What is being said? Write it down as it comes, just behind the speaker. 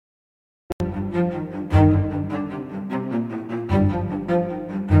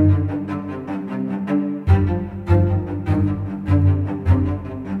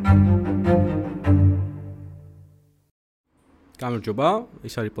გამარჯობა,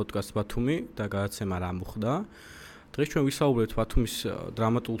 ეს არის პოდკასტ ბათუმი და გადაცემა რა მოხდა. დღეს ჩვენ ვისაუბრებთ ბათუმის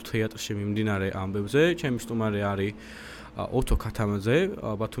დრამატულ თეატრში მიმდინარე ამბებზე. ჩემი სტუმარი არის ოთარ ქათამაძე,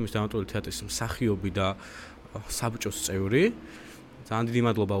 ბათუმის დრამატული თეატრის მსახიობი და საბჭოს წევრი. ძალიან დიდი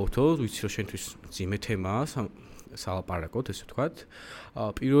მადლობა ოთო, ვიცი რომ შენთვის ძიმე თემაა სალაპარაკოთ, ესე ვთქვათ.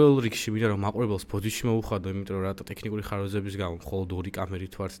 პირველ რიგში მინდა რომ მაყურებელს ბოდიში მოუხადო, იმიტომ რომ რატო ტექნიკური ხარვეზების გამო მხოლოდ ორი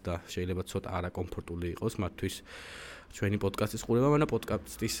კამერით ვართ და შეიძლება ცოტა არაკომფორტული იყოს მათთვის. ჩვენი პოდკასტის ყურება, მაგრამ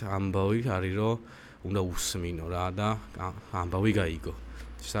პოდკასტის ამბავი არის რომ უნდა უსმინო რა და ამბავი გაიგო.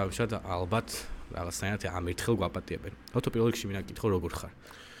 შესაბამისად ალბათ რაღაცნაირად ამ ერთხელ გვაპატიებენ. ოთო პირველ რიგში მინდა გითხო როგორ ხარ?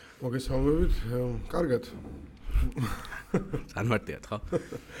 მოგესალმებით, კარგად. წარმართიათ ხო?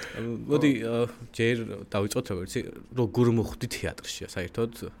 მოდი ჯერ დავიწყოთ როგორც როგორ მოხდი თეატრში,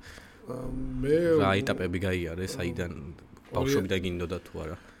 საერთოდ მე რა ეტაპები გაიარე, საიდან ბავშვობიდან გინდოდა თუ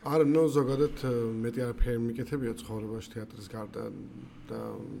არა? არა, ნუ ზოგადად მეტი არაფერი მიკეთებია ცხოვრებაში თეატრის გარდა და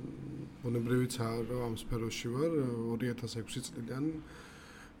ბუნებრივიცაა რომ ამ სფეროში ვარ 2006 წლიდან.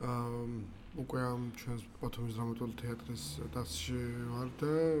 უკვე ამ ჩვენს ბათუმის დრამატული თეატრის დასში ვარ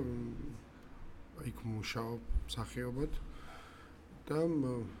და იქ მუშაობ მსახიობად და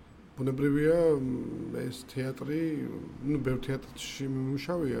ბუნებრივია ეს თეატრი, ნუ ბევრ თეატრში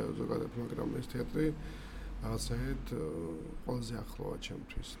მიმუშავია ზოგადად, მაგრამ ეს თეატრი რაღაცნაირად ყველაზე ახლოა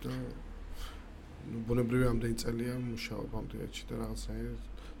ჩემთვის და ბუნებრივია ამდენი წელია მუშაობ ამ თეატრში და რაღაცნაირად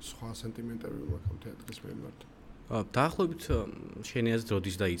სხვა სენტიმენტები მაქვს ამ თეატრის მიმართ. დაახლოებით შენი აზრით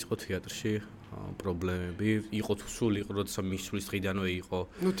როდის დაიწყო თეატრში პრობლემები? იყო თუ სულ იყო, როცა მისვლის დღიდანვე იყო?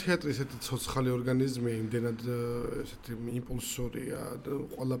 ნუ თეატრი ესეთი ცოცხალი ორგანიზმია, იმდენად ესეთი იმპულსურია და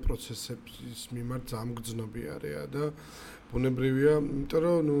ყველა პროცესების მიმართ ძამგრძნობიარეა და ბუნებრივია, იმიტომ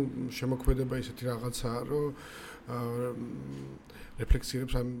რომ ნუ შემოქმედება ისეთი რაღაცაა, რომ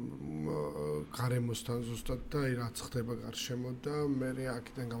რეფლექსირებს ამ გარემოსთან ზუსტად და რაც ხდება გარშემო და მე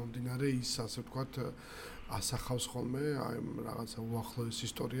აქედან გამომდინარე ის ასე ვთქვათ ასახავს ხოლმე აი რაღაცა უახლოეს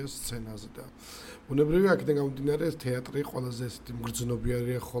ისტორიას სცენაზე და ბუნებრივია აქედან გამომდინარე ეს თეატრი ყველაზე ესეთი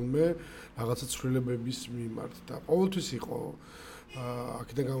მგრძნობიარეა ხოლმე რაღაცა ცვლილებების მიმართ და ყოველთვის იყო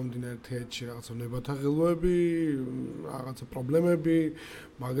აქედან გამომდინარე თეატრში რაღაცა ნებათა ღილვები, რაღაცა პრობლემები,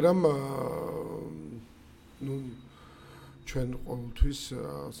 მაგრამ ნუ ჩვენ ყოველთვის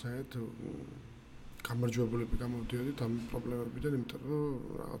საერთოდ გამარჯვებულები გამოვდიოდით ამ პრობლემებიდან, იმიტომ რომ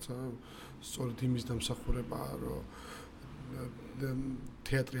რაღაცა სწორედ იმის დამსახურებაა, რომ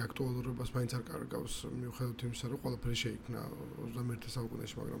თეატრი აქტუალურობას მაინც არ კარგავს, მიუხედავად იმისა, რომ ყველაფერი შეიქმნა 21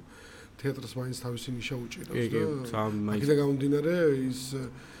 საუკუნეში, მაგრამ თეატრს მაინც თავისი ნიშა უჭირავს და აქედან გამომდინარე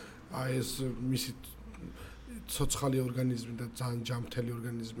ეს მისი ცოცხალი ორგანიზმი და ძალიან ჯანმრთელი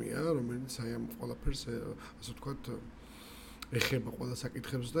ორგანიზმია, რომელიც აი ამ ყველაფერს ასე ვთქვათ ეხება ყველა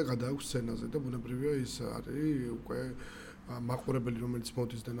საკითხებს და გადააქვს სცენაზე და ბუნებრივია ის არის უკვე მაყურებელი, რომელიც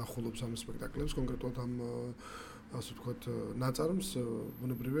მოდის და ნახულობს ამ სპექტაკლებს, კონკრეტულად ამ ასე ვთქვათ ნაწარმს,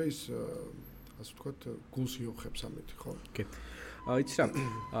 ბუნებრივია ის ასე ვთქვათ გულს იოხებს ამით, ხო? კი. იცი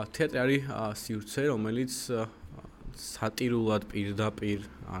რა, თეატრი არის სივრცე, რომელიც სატირულად პირდაპირ,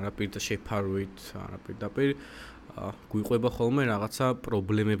 არაპირ და შეფარვით, არაპირდაპირ გვიყვება ხოლმე რაღაცა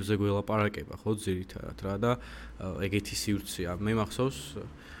პრობლემებზე გველაპარაკება, ხო, ძირითადად რა და ეგეთი სივრცეა. მე მახსოვს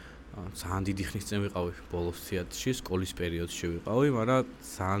ძალიან დიდი ხნის წინ ვიყავი ბოლოს თეატრში, სკოლის პერიოდში ვიყავი, მაგრამ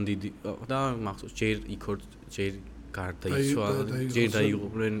ძალიან დიდი და მახსოვს ჯერ გარდაიცვა, ჯერ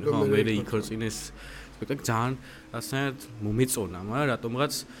დაიღუპნენ, ხო, მე იქორწინეს სპექტაკლი ძალიან რაღაცნაირად მომეწონა, მაგრამ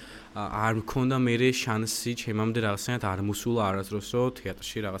რატომღაც არ მქონდა მე შანსი ჩემამდე რაღაცნაირად არ მოსულა არასდროს რომ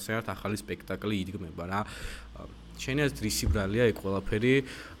თეატრში რაღაცნაირად ახალი სპექტაკლი იდგმება რა. შენი აზრით რის იბრალია ეგ ყველაფერი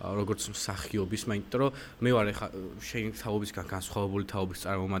როგორც მსახიობის, იმიტომ რომ მე ვარ ეხა შენი თაობისგან განსხვავებული თაობის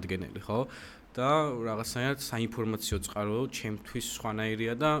წარმომადგენელი, ხო? და რაღაცნაირად საინფორმაციო წყარო ჩემთვის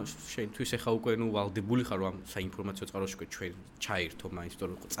სხვანაირია და შენთვის ეხა უკვე ნუ ვალდებული ხარ რომ ამ საინფორმაციო წყაროში ჩვენ ჩაერთო მაინც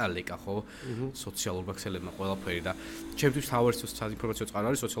რომ წალეკა ხო სოციალურ ქსელებმა ყველაფერი და ჩემთვის თავის საინფორმაციო წყარო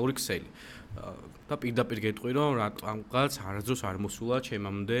არის სოციალური ქსელი და პირდაპირ გეტყვი რომ რატომღაც არასდროს არ მოსულა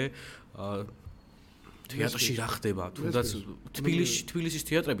ჩემამდე თეატრში რა ხდება? თუნდაც თბილისის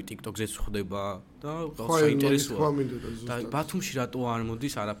თეატრები TikTok-ზეც ხდება და საინტერესოა. და ბათუმში რატო არ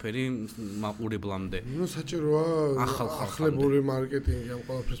მოდის არაფერი მაყურებლამდე? ნუ საჭიროა ახლებური მარკეტინგი ამ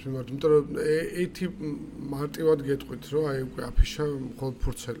ყველაფრის მიმართ, იმიტომ რომ ეთი მარტივად გეტყვით, რომ აი უკვე აფიშა მხოლოდ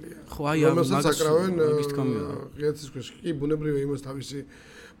ფურცელია. ხო, აი ამასაც აკრავენ ღიაცის ქვეშ. კი, ბუნებრივია იმას თავისი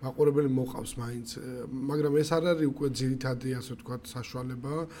მაყურებელი მოყავს მაინც, მაგრამ ეს არ არის უკვე ძირითადი, ასე ვთქვათ,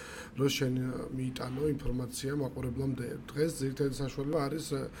 საშუალება, რომ შენ მიიტანო ინფორმაცია მაყურებლამდე. დღეს ძირითადი საშუალება არის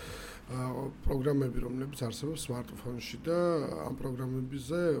პროგრამები, რომლებიც არსებობს smartphone-ში და ამ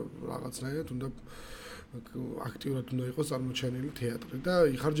პროგრამებზე რაღაცნაირად უნდა აქტიურად უნდა იყოს წარმოჩენილი თეატრი და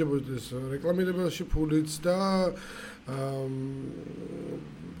იხარჯებოდეს რეკლამირებაში ფულიც და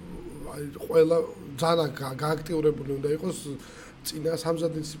ყველა ძალიან გააქტიურებული უნდა იყოს წინა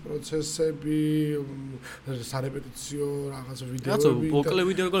სამზადისი პროცესები, სარეპეტიციო რაღაც ვიდეოები. მოკლე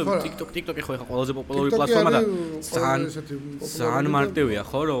ვიდეო როგორ TikTok-ი ხო ეხლა ყველაზე პოპულარული პლატფორმა და ძალიან მარტივია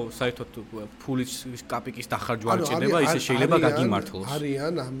ხო რომ საერთოდ ფულის კაპიკის დახარჯვა არ ჭირდება, ისე შეიძლება გაგიმართლოს.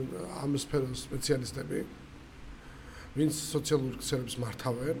 არიან ამ სფეროს სპეციალისტები, ვინც სოციალურ ქსელებს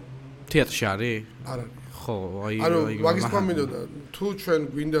მართავენ. თეატრში არის? არ არის. ხო, ანუ მაგის თქმა თუ ჩვენ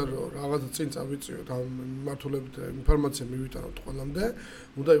გვინდა რომ რაღაცა წინ წავიწიოთ ამ მართულებით ინფორმაცია მივიტანოთ ყველამდე,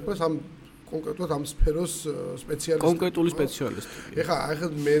 უნდა იყოს ამ კონკრეტულად ამ სფეროს სპეციალისტი. კონკრეტული სპეციალისტი. ეხლა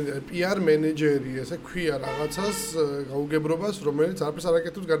PR მენეჯერი, ესე ქვია რაღაცას გაუგებრობას, რომელიც არაფერს არ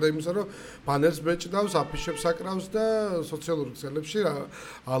აკეთებს გარდა იმისა, რომ ბანერს ბეჭდავს, აფიშებს აკრავს და სოციალურ ქსელებში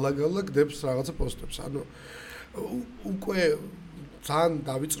ალაგ-ალაგ დებს რაღაცა პოსტებს. ანუ უკვე ძალიან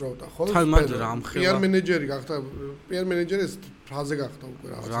დავიწროვდა ხო? PR მენეჯერი გახდა, PR მენეჯერი ეს ფრაზე გახდა უკვე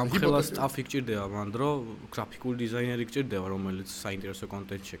რაღაც. რამხელა სტაფი გჭირდება მან დრო, გრაფიკული დიზაინერი გჭირდება, რომელიც საინტერესო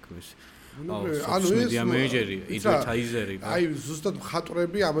კონტენტ შექმნის. ანუ ეს მედია მენეჯერი, ადვერტაიზერი და აი ზუსტად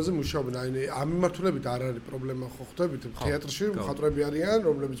მხატვრები ამაზე მუშაობენ. აი ამ მიმართულებით არ არის პრობლემა ხო ხვდებით? თეატრში მხატვრები არიან,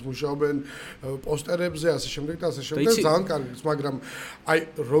 რომლებიც მუშაობენ პოსტერებზე, ასე შემდეგ და ასე შემდეგ, ძალიან კარგი, მაგრამ აი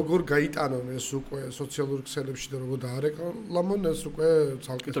როგორ გაიტანონ ეს უკვე სოციალურ ქსელებში და როგორ დაარეკლამონ ეს უკვე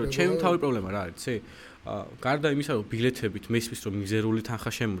ცალკე თორე ჩემი თავი პრობლემა რა არის, ცი? გარდა იმისა, რომ ბილეთებით მესმის რომ მიზერული თანხა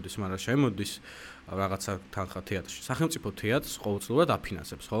შემოდის, მაგრამ შემოდის რაღაცა თანხა თეატრში. სახელმწიფო თეატრს ყოველწლიურად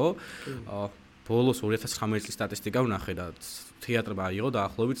აფინანსებს, ხო? ბოლოს 2019 წლის სტატისტიკა ვნახე და თეატრმა აიღო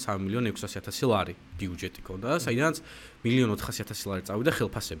დაახლოებით 3.600.000 ლარი ბიუჯეტი ქონდა, საიდანაც 1.400.000 ლარი წავიდა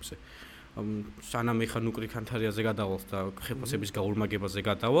ხელფასებზე. სანამ ეხა ნუკრი კანთარიაზე გადავალთ და ხელფასების გაურმაგებაზე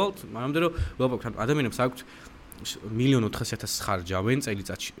გადავალთ, მანამდე რომ ვლაპარაკობთ ადამიანებს აქვთ 1.400.000 ხარჯავენ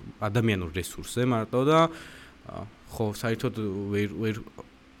წელიწადში ადამიანურ რესურსზე მარტო და ხო საერთოდ ვერ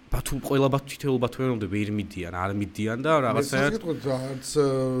ყველა თითოეულ ბათუმელამდე ვერ მიდიან, არ მიდიან და რაღაცაერად არც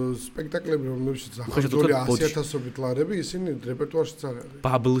სპექტაკლები რომლებშიც ახალგაზრდული 100.000-ობით ლარები ისინი რეპერტუარშიც არ არის.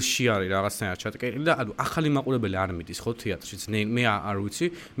 ბაბლში არის რაღაცაერად ჩატკერილი და ანუ ახალი მაყურებელი არ მიდის ხო თეატრში. მე არ ვიცი,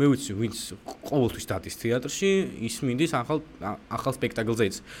 მე ვიცი ვინც ყოველთვის დადის თეატრში, ის მიდის ახალ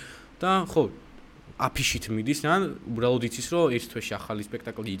სპექტაკლზეც. და ხო აფიშით მიდის ან უბრალოდ იცის რომ ერთ თვეში ახალი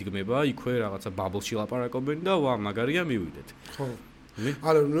სპექტაკლი იდგმება, იქვე რაღაცა ბაბლში ლაპარაკობენ და ვა მაგარია მივიდეთ. ხო.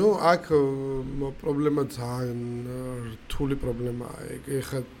 არა, ნუ აქ პრობლემა ძალიან რთული პრობლემაა.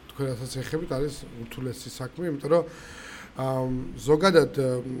 ეხლა თქვენ რასაც ეხებით არის ურთულესი საქმე, იმიტომ რომ ზოგადად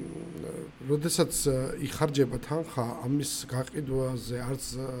როდესაც იხარჯება თანხა, ამის გაყიდვაზე არც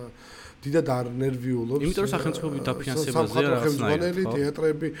დიდად არ ნერვიულობს. იმიტომ რომ სახელმწიფო დაფინანსებაზე რაღაცნაირად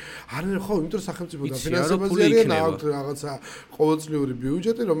თეატრები არა ხო, იმიტომ რომ სახელმწიფო დაფინანსებაზე არიან აქვთ რაღაცა ყოველწლიური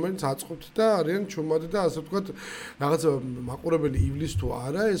ბიუჯეტი, რომელიც აწყობთ და არიან ჩუმად და ასე ვთქვათ რაღაცა მაყურებელი ივლის თუ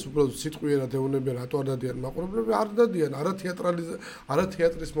არა, ეს უბრალოდ სიტყვიერად ეუბნებიან, რატო არ დადიან მაყურებლები, არ დადიან, არა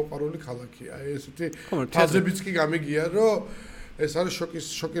თეატრის მოყვარული ქალაქია. ესეთი ფაზებიც კი გამიგია, რომ ეს არის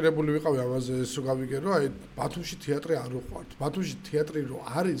შოკირებული ვიყავი ამაზე ეს გავიგე რომ აი ბათუმში თეატრი არ უყვართ. ბათუმში თეატრი რო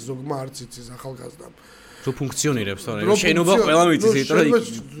არის ზოგმა არც იცის ახალგაზრდამ. რო ფუნქციონირებს თორემ შენობა ყველა ვიცის, იმიტომ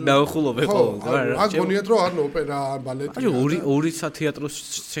რომ დაახულობე ყოველდღე რა. აქ გონიათ რომ არ ოპერა, არ ბალეტი. აი ორი სათეატრო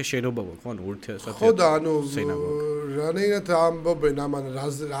შენობა გვაქვს, ხო ანუ ორი სათეატრო. ხო და ანუ რანაირად ამბობენ ამან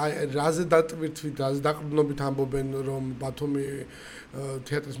რაზე დატვირთვით, რაზე დაყრდნობით ამბობენ რომ ბათუმი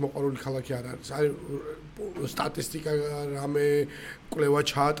თეატრის მოყვარული ქალაქი არ არის. აი სტატისტიკა რამე კვლევა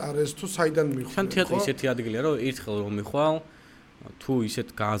ჩაატარეს თუ საიდან მიხვალ. თან თეატრი ისეთი ადგილია რომ ერთხელ რომ მიხვალ თუ ისეთ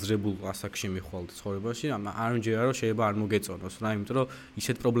გააზრებულ ასაკში მიხვალ ცხოვრებაში, არამჯერა რომ შეიძლება არ მოგეწონოს რა, იმიტომ რომ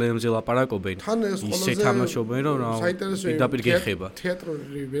ისეთ პრობლემებზე ლაპარაკობენ. ისე თამაშობენ რომ პირდაპირ გეხება.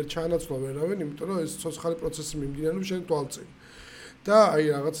 თეატრი ვერ ჩაანაცვლა ვერავინ, იმიტომ რომ ეს ცოცხალი პროცესი მიმდინარეობს შენ თვალწინ. და აი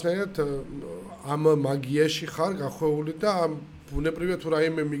რაღაცნაირად ამ მაგიაში ხარ გახვეული და ამ ბუნებრივია თუ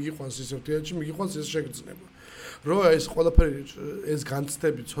რაიმე მიგიყვანს ისევ თეატრში, მიგიყვანს ეს შეგრძნება. რო ეს ყველაფერი ეს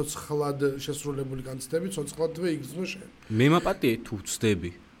განცდები, ცოცხლად შესრულებული განცდები, ცოცხლადვე იგრძნო შენ. მე მაპატიე თუ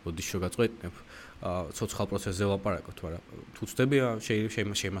ვწდები. მოდის რომ გაწყვეტნებ ცოცხალ პროცესზე ვლაპარაკოთ, მაგრამ თუ ცდებია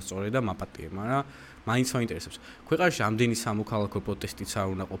შემასწორე და მაპატიე, მაგრამ მაინც მაინტერესებს. ქვეყანაში ამდენი სამოქალაქო პროტესტიც არ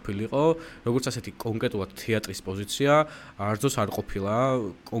უნდა ყოფილიყო, როგორც ასეთი კონკრეტულად თეატრის პოზიცია არც არ ყოფილა,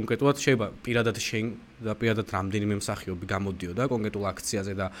 კონკრეტულად შეიძლება პირადად შენ და პირადად რამდენიმე მსახიობი გამოდიოდა კონკრეტულ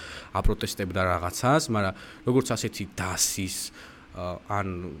აქციაზე და აპროტესტებდა რაღაცას, მაგრამ როგორც ასეთი დასის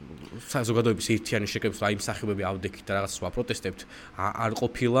ან საზოგადოების ერთიანი შეკრების აი მსახიობები ავდექით და რაღაცას ვაპროტესტებთ არ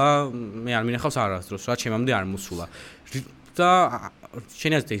ყოფილა, მე არ მინახავს არასდროს, რა ჩემამდე არ მოსულა. და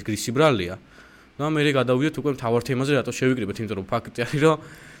შენი აზრით ეს გრისი ბრალია? და მე გადავიდეთ უკვე მთავარ თემაზე, რატო შევიკრიბეთ, იმიტომ რომ ფაქტი არის, რომ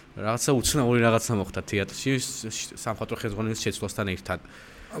რაღაცა უცნაური რაღაცა მოხდა თეატრში სამხატვრო ხელმძღვანელის შეცვლასთან ერთად.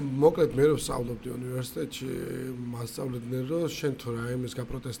 მოკლედ მე რო ვსწავლობდი უნივერსიტეტში, მასწავლებდნენ რომ შენ თუ რაიმეს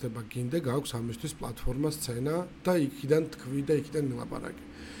გაპროტესტება გინდა, გაქვს ამისთვის პლატფორმა, სცენა და იქიდან თქვი და იქიდან მილაპარაკე.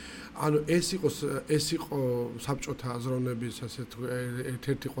 ანუ ეს იყო საბჭოთა აზროვნების ასე თქვი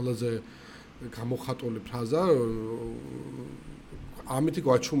ერთ-ერთი ყველაზე გამოხატული ფრაზა, ამითი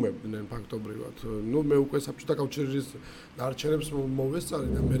გვაჩუმებდნენ ფაქტობრივად. ნუ მე უკვე საბჭოთა კავშირის დარჩენებს მოვესწარი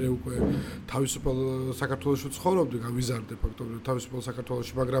და მე უკვე თავისუფალ საქართველოში ცხოვრობდი, გავიზარდე ფაქტობრივად თავისუფალ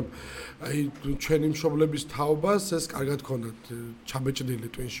საქართველოში, მაგრამ აი ჩვენი მშობლების თაობას ეს კარგად ქონდათ ჩაბეჭდილი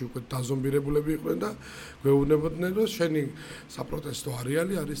ტვინში უკვე დაზომბირებულები იყვნენ და გვეუბნებოდნენ რომ შენი საპროტესტო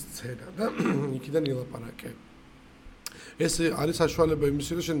არეალი არის სცენა და იქიდან ილაპარაკე. ეს არის საშუალება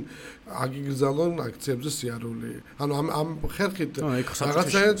იმისი, რომ შენ აგიგრძალონ აქციებზე სიარული. ანუ ამ ხერხით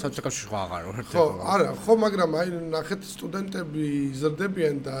რაღაცა საბჭოთში ხო აღარ ვარ. ხო, არა, ხო, მაგრამ აი ნახეთ სტუდენტები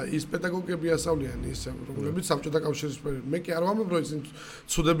იზრდებიან და ის პედაგოგები ასავლიან ისე, რომლებიც საბჭოთა კავშირის მე კი არ ვამბობ, რომ ისინი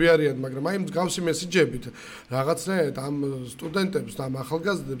ცუდები არიან, მაგრამ აი მსგავსი მესიჯებით რაღაცნაირად ამ სტუდენტებს და ამ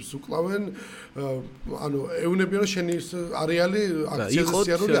ახალგაზრდებს უკლავენ, ანუ ეუბნებიან, რომ შენი არეალი აქციაზე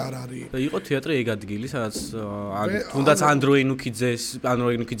სიარული არ არის. და იყო თეატრი ეგ ადგილი, სადაც თუნდაც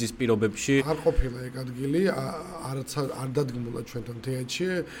ანდროინუქიძის პირობებში არ ყოფილა ეგ ადგილი, არ დადგმულა ჩვენთან თეატრში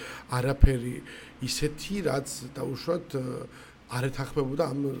არაფერი ისეთი, რაც დაუშვათ არ ეთანხმებოდა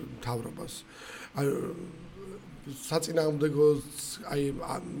ამ მთავრობას. აი საწინააღმდეგოს აი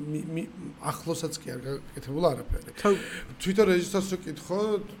ახლოსაც კი არ გაკეთებულა არაფერი. თვითონ რეჟისორს ვკითხო,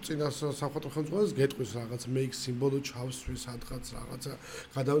 წინა სამხატვრო ხელმძღვანელს გეტყვის რაღაც მეიქ სიმბოლო ჩავსვი სადღაც რაღაცა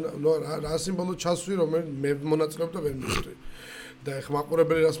რა სიმბოლო ჩავსვი, რომ მე მონაწილეობ და ვერ მივხვდი. და ეხლა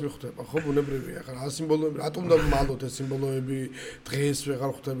მაყურებელი რას მიხვდება, ხო, ბუნებრივია. ახლა რა სიმბოლოები, რატომ და მალოთ ეს სიმბოლოები დღეს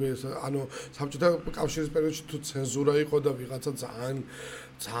ვეღარ ხვდები ეს, ანუ საბჭოთა კავშირის პერიოდში თუ ცენზურა იყო და ვიღაცა ძალიან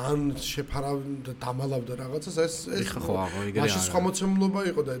შეფარავდა, დამალავდა რაღაცას, ეს ხო, ეგრე არა. მაშინ სხვა მოცემულობა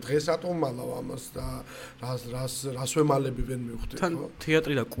იყო და დღეს რატომ მალავ ამას და რას ვემალები ვერ მივხვდი, ხო? თან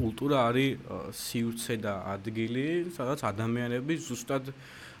თეატრი და კულტურა არის სივრცე და ადგილი, სადაც ადამიანები ზუსტად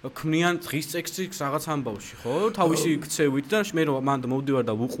ქმნიან დღის წესრიგს რაღაც ამბავში, ხო? თავისი ქცევით და მე რომ მანდ მოვდივარ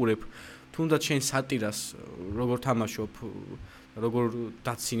და ვუყურებ თუნდაც შენ სატირას როგორ თამაშობ, როგორ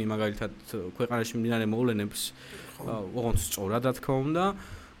დაცინი მაგალითად ქვეყანაში მიმდინარე მოვლენებს, ოღონდ სწორად რა თქმა უნდა,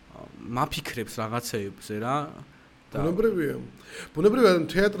 მაფიქრებს რაღაცეებზე რა. ბუნებრივია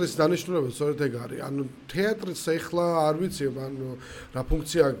თეატრის დანიშნულება სწორედ ეგ არის. ანუ თეატრის ეხლა არ ვიცი, ანუ რა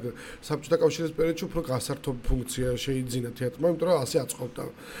ფუნქცია საბჭოთა კავშირის პერიოდში უფრო გასართობ ფუნქცია შეიძინა თეატრმა, იმიტომ რომ ასე აწყობდა.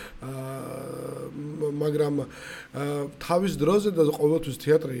 მაგრამ თავის დროზე და ყოველთვის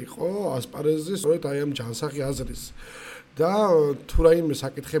თეატრი იყო ასპარეზი სწორედ აი ამ ჯანსაღი აზრის. და თუ რაიმე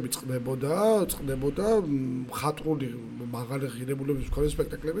საკითხები წყდებოდა მხატვრული მაღალი ღირებულების მქონე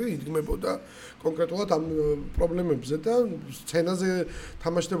სპექტაკლები იდგმებოდა კონკრეტულად ამ პრობლემებზე და სცენაზე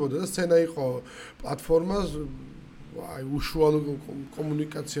თამაშდებოდა და სცენა იყო პლატფორმა აი უშუალო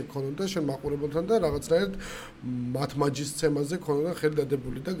კომუნიკაცია ქონოდა შენ მაყურებელთან და რაღაცნაირად მათ მაჯისცემაზე ქონოდა ხელი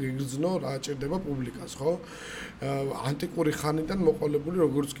დადებული და გიგრძნო რა ჭირდება პუბლიკას, ხო? ანტიკური ხანიდან მოყოლებული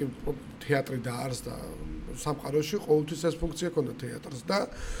როგორც კი თეატრი დაარსდა სამყაროში ყოველთვის ეს ფუნქცია ქონდა თეატრს და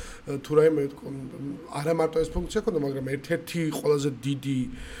თუ რაიმე არა მარტო ეს ფუნქცია ქონდა, მაგრამ ერთ-ერთი ყველაზე დიდი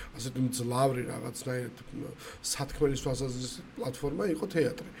ასეთი მძლავრი რაღაცნაირად სათქმელის თვალსაზრისით პლატფორმა იყო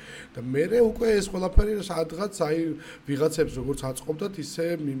თეატრი. და მე უკვე ეს ყველაფერი სადღაც აი ვიღაცებს როგორც აწყობდათ, ისე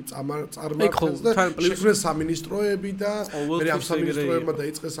წარმართეს და შექმნეს სამინისტროები და მე ამ სამინისტროებმა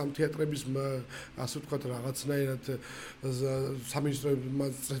დაიწყეს ამ თეატრების ასე ვთქვათ რაღაცნაირად სამინისტროებმა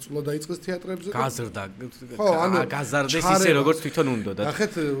წეწულა დაიწყეს თეატრებზე და გაზრდა გაზარდეს ისე როგორც თვითონ უნდოდა.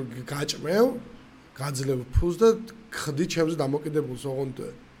 ნახეთ გაჭმევ, გაძლევ ფულს და ხდი ჩემზე დამოკიდებულს, ოღონდ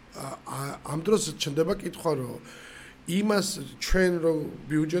ამ დროს ჩნდება კითხვა, რომ იმას ჩვენ რო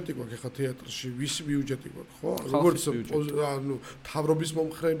ბიუჯეტი გვაქვს ახლა თეატრში, ვისი ბიუჯეტი გვაქვს, ხო? როგორც ანუ თავრობის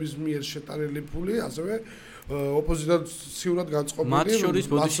მომხრეების მიერ შეტანილი ფული, ასევე ოპოზიციურად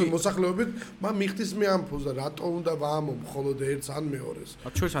განწყობილი მოსახლეობით მან მიხდის მე ამ ფულს და რატო უნდა ვამო მხოლოდ ერთს ან მეორეს.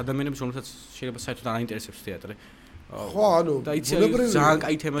 მათ შორის ადამიანებს რომელსაც შეიძლება საერთოდ არ აინტერესებს თეატრი. ხო, ანუ და იცი ძალიან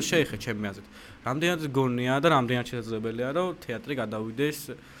კაი თემა შეეხე ჩემი აზრით. რამდენად გონია და რამდენად შესაძლებელია რომ თეატრი გადავიდეს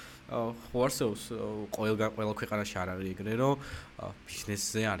ხო არსებობს ყველა ქვეყანაში არ არის ეგრე რომ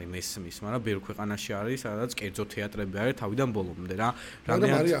ბიზნესზე არის მესმის, მაგრამ ბევრ ქვეყანაში არის სადაც კერძო თეატრები არის თავიდან ბოლომდე რა.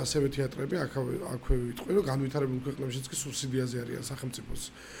 რამდენად არის ასევე თეატრები აქვე ვიტყვი რომ განვითარებულ ქვეყნებშიც კი სუბსიდიაზე არიან სახელმწიფოს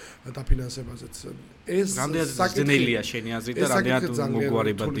დაფინანსებაზეც. ეს საკითხია შენი აზრით და რამდენად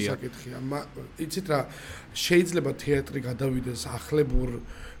მოგვარებადია. იცით რა შეიძლება თეატრი გადავიდეს ახლებურ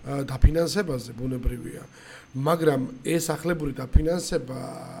დაფინანსებაზე ბუნებრივია. მაგრამ ეს ახლებური დაფინანსება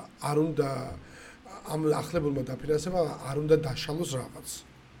არ უნდა ამ ახლებურმა დაფინანსება არ უნდა დაშალოს რაღაც.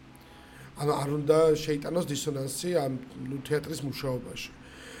 ანუ არ უნდა შეიტანოს დისონანსი ამ თეატრის მუშაობაში.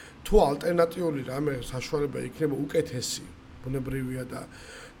 თუ ალტერნატიული რამე საშუალება იქნება უკეთესი ბუნებრივია და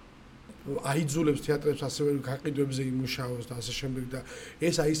აიძულებს თეატრებს ასევე გაყიდვებზე იმუშაოს და ასე შემდეგ და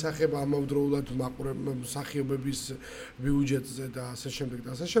ეს აისახება ამავდროულად მსახიობების ბიუჯეტზე და ასე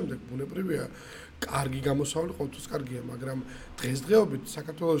შემდეგ ბუნებრივია კარგი გამოსავალი ყოველთვის კარგია მაგრამ დღესდღეობით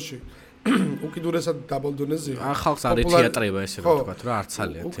საქართველოში უკიდურესად დაბალ დონეზეა ხალხს არის თეატრება ესე რომ ვთქვათ რა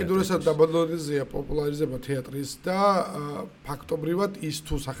არცალია თეატრი უკიდურესად დაბალ დონეზეა პოპულარიზება თეატრის და ფაქტობრივად ის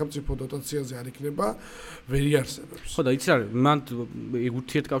თუ სახელმწიფო დოტაციაზე არ იქნება ვერ იარსებებს ხო და იცი რა მან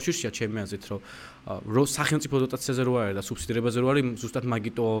ურთიერთკავშირშია ჩემი აზრით რომ სახელმწიფო დოტაციაზე რო არის და სუბსიდირებაზე რო არის ზუსტად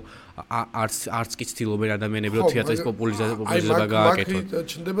მაგიტო არც კი ცდილობენ ადამიანები რომ თეატრის პოპულარიზება გააკეთონ აი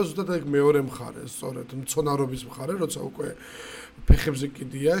ჩნდება ზუსტად ეგ მეორე მხარე სწორედ მცონარობის მხარე როცა უკვე ფეხებზე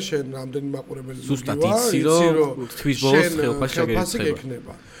კიდია შენ რამდენი მაყურებელი ზუსტად იცი რომ თვის ბოლოს ხელფასი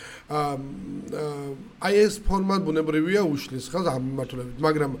გექნება აი ეს ფორმა ბუნებრივია უშლის ხალხს ამ მიმართულებით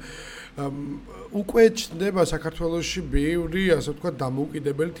მაგრამ უკვე ჩნდება საქართველოში ბევრი ასე ვთქვათ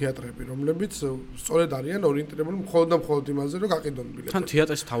დამოუკიდებელი თეატრები რომლებიც სწორედ არიან ორიენტირებული მხოლოდ იმაზე რომ გაყიდონ ბილეთები თან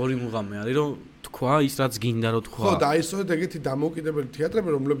თეატრის თავი მუღამე არის რომ თქვა ის რაც გინდა რომ თქვა ხო და აი სწორედ ეგეთი დამოუკიდებელი თეატრები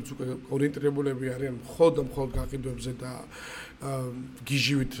რომლებიც უკვე ორიენტირებულები არიან მხოლოდ გაყიდვებზე და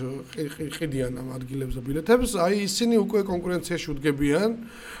გიჟივით ყიდიან ამ ადგილებზე ბილეთებს აი ისინი უკვე კონკურენციაში უდგებიან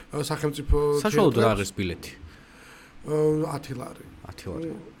სახელმწიფო საშუალოდ რა არის ბილეთი 10 ლარი 10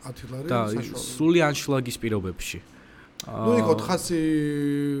 ლარი და სრული ანშლაგის პირობებში ნუ იქ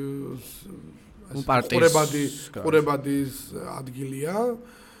 400 ყურებადის ადგილია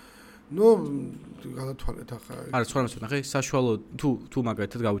ნუ გადათვალეთ ახლა არა სხვა რამეს ნახე საშუალო თუ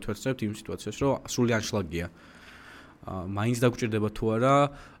მაგალითად გავითვალისწინებთ იმ სიტუაციას რომ სრული ანშლაგია მაინც დაგჭირდება თუ არა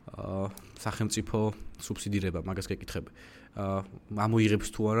სახელმწიფო სუბსიდირება მაგას გეკითხები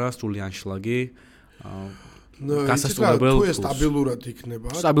ამოიღებს თუ არა სრული ანშლაგი გასასწორებელ თუ ეს სტაბილურად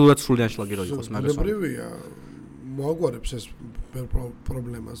იქნება სტაბილურად სრული ანშლაგი რო იყოს მაგას ბუნებრივია მოაგვარებს ეს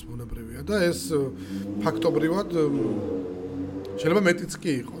პრობლემას ბუნებრივია და ეს ფაქტობრივად შეიძლება მეტიც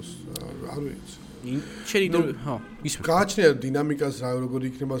კი იყოს არ ვიცი გააჩნია დინამიკას რა როგორი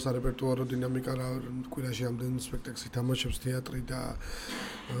იქნება სარეპერტუარო დინამიკა რა კვირაში ამდენ სპექტაკლს ითამაშებს თეატრი და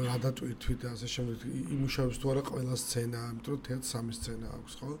რა დატვირთვით და ასე შემდეგ იმუშავებს თუ არა ყველა სცენა იმიტომ რომ თეატრს სამი სცენა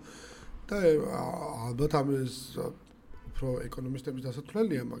აქვს ხო და ალბათ ამის უფრო ეკონომისტების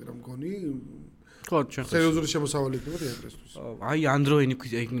დასათვლელია მაგრამ მგონი ხო სერიოზული შემოსავალი იქნება თეატრისთვის აი ანდრო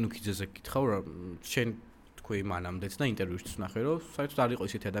ენიკიძეზე გითხავ რა შენ თქვი მანამდეც და ინტერვიუშიც ვნახე რომ საერთოდ არ იყო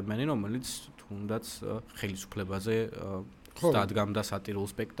ისეთი ადამიანი რომელიც თუნდაც ხელისუფლებაზე დადგამდა სატირულ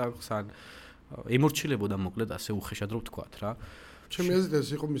სპექტაკლს ან ემორჩილებოდა მოკლედ ასე უხეშად რომ ვთქვათ რა ჩემი აზრით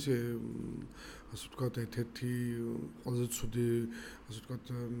ეს იყო მისი ასე ვთქვათ ერთ-ერთი ყველაზე ცუდი ასე ვთქვათ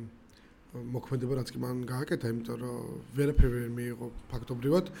მოქმედება რაც კი მან გააკეთა იმიტომ რომ ვერაფერი ვერ მიიღო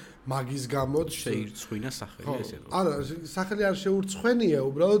ფაქტობრივად მაგის გამოც შეირცხვინა სახელი ესე რომ არა სახელი არ შეურცხვენია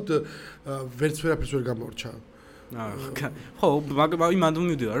უბრალოდ ვერც ვერაფერს ვერ გამორჩა ხო მაგრამ იმან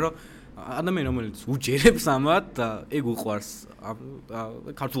მივდივარ რომ ადამიანი რომელიც უჯერებს ამათ და ეგ უყვარს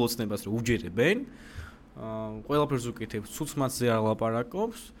ქართულ ოცნებას რომ უჯერებენ ყველაფერს უკეთებს ცუც მათზე არ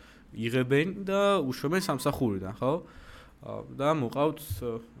ლაპარაკობს იღებენ და უშვებენ სამსახურიდან ხო და მოყავთ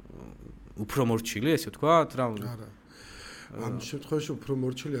უფრო მორჩილი ესე ვთქვათ რა არა ამ შემთხვევაში უფრო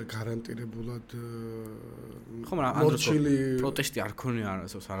მორჩილია გარანტირებულად ხო მაგრამ მორჩილი პროტესტი არ ქონია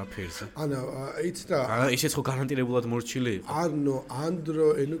არასოდეს არაფერზე ანა იცი რა ისეც ხო გარანტირებულად მორჩილი იყო ანუ ანდრო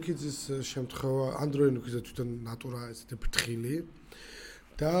ენუკიძის შემთხვევა ანდრო ენუკიძე თვითონ ნატურა ესეთი ფრთხილი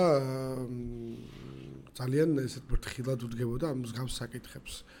და ძალიან ესეთ ფრთხილად უდგებოდა ამ მსგავს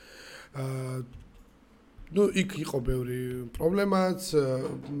საკითხებს ну იქ იყო ბევრი პრობლემაც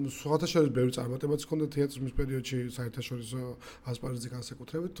სხვათა შორის ბევრი წარმატებაც ჰქონდა თეატრის მის პერიოდში საერთაშორისო ასპარეზზე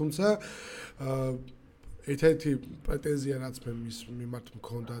განსაკუთრებით თუმცა ერთ-ერთი პრეტენზია რაც მე მის მიმართ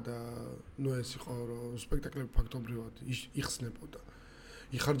მქონდა და ნუ ეს იყო რომ სპექტაკლები ფაქტობრივად იხსნებოდა.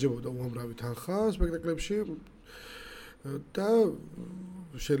 იხარჯებოდა უამრავი თანხა სპექტაკლებში და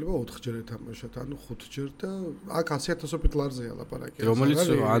შეიძლება 4-ჯერ ეთამაშოთ, ანუ 5-ჯერ და აქ 100,000-ობით ლარზეა ლაპარაკი. რომელიც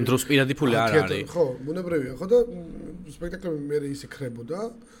ამ დროს პირადი ფული არ არის. ხო, ბუნებრივია, ხო და სპექტაკლები მე ისე ხრებოდა,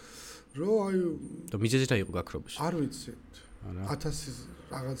 რომ აი და მიზეზი რა იყო გაქრობის? არ ვიცით. 1000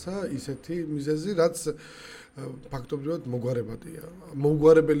 რაღაცა ისეთი მიზეზი, რაც ფაქტობრივად მოგვარებადია.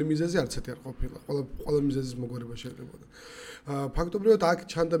 მოგვარებელი მიზეზი არც ერთი არ ყოფილა. ყველა მიზეზის მოგვარება შეიძლებოდა. ფაქტობრივად აქ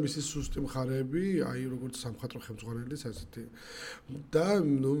ჩანდა მისი სუსტი მხარეები, აი როგორც სამხატვრო ხელმძღვანელის ასეთი და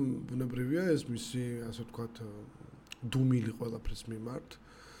ნუ ბუნებრივია ეს მისი ასე ვთქვათ დუმილი ყველაფრის მიმართ.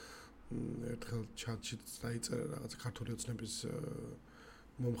 ერთხელ ჩატში დაიწერა რაღაც ქართული ოცნების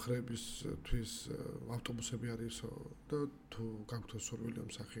მომხრეებისთვის ავტობუსები არისო და თუ გაქვთ სურვილი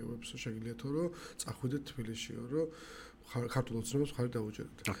მსახიობებსო შეგიძლიათ რომ წახვიდეთ თბილისშიო რომ ქართულ ოცნებას ხარ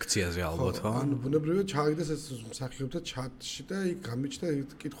დაუჭერეთ. აქციაზე ალბათ ხო? ანუ ბუნებრივად ჩააგდეს ეს მსახიობთა ჩატში და იქ გამიჩნდა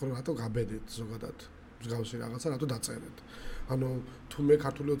კითხვა რომ რატო გაბედეთ ზოგადად მსგავსი რაღაცა რატო დაწერეთ. ანუ თუ მე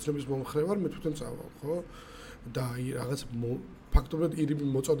ქართული ოცნების მომხრე ვარ მე თვითონ წავალ ხო? და აი რაღაც ფაქტობრივად ირიბი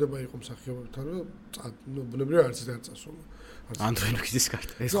მოწოდება იყო მსახიობებთან რომ ნუ ბუნებრივად არც არ წასულა. ანდროინუქის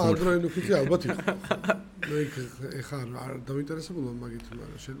კარტა ეს ხო ანდროინუქი ალბათ იყო. ნუ ეხა არ დავინტერესებულა მაგით,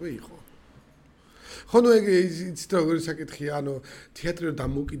 მაგრამ შეიძლება იყო. ხო ნუ ეგ იცით როგორი საკითხია, ანუ თეატრი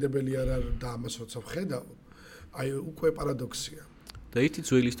დამოუკიდებელი არ არის და ამას როცა ვხედავ, აი უკვე პარადოქსია. და ერთი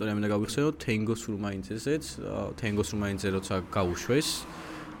ძველი ისტორია მინდა გავიხსენოთ თენგოს რუმაინძეზეც, თენგოს რუმაინძე როცა გაუშვეს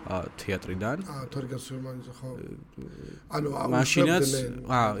თეატრიდან. თორგას რუმაინძე ხო. ანუ მაშინაც,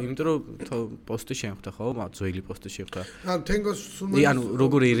 იმიტომ რომ პოსტი შეხვდა ხო, ძველი პოსტი შეხვდა. თენგოს რუმაინძე. ანუ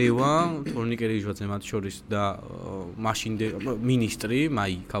როგორ ერევა თორნიკე რიჟვაძე მათ შორის და მაშინდე მინისტრი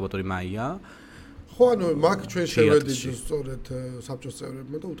ქალბატონი მაია. ხო, ანუ მაგ ჩვენ შევედით სწორედ საბჭოს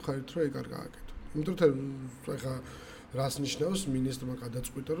წევრებმა და უთხარით რომ ეგ არ გააკეთო. იმიტომ რომ ეხა რას ნიშნავს მინისტრმა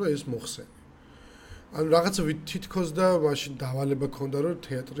გადაწყვიტა რომ ეს მოხსენი. ანუ რაღაცა თითქოს და მაშინ დავალება ქონდა რომ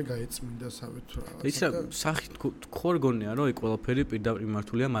თეატრი გაიწმინდა სავით რაღაცა. ისა სახით ხوار გონია რომ ეგ ყველაფერი პირდაპირ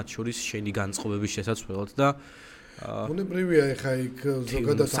მიმართულია მათ შორის შენი განწყობების შესაძლებლად და ბუნებრივია ეხა იქ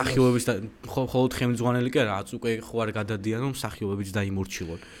ზოგადად მსახიობების და მხოლოდ ხელმძღვანელი კი არა, რაც უკვე ხوار გადადიან რომ მსახიობებიც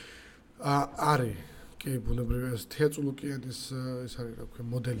დაიმორჩილონ. არის კი ბუნებრივია ეს თეატრულოკიანის ეს არის რა ვქო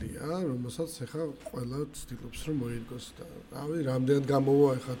მოდელია რომელსაც ეხა ყველა ცდილობს რომ მოიგოს და რავი რამდენად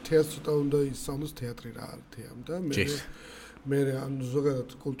გამოვა ეხა თეატრს ცოტა უნდა ისწავლოს თეატრი რა არის თეამ და მე ანუ ზოგადად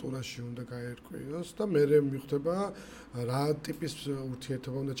კულტურაში უნდა გაერკვიოს და მე მიხვდება რა ტიპის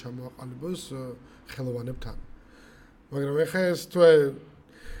ურთიერთობა უნდა ჩამოაყალიბოს ხელოვანებთან მაგრამ ეხა ეს თუ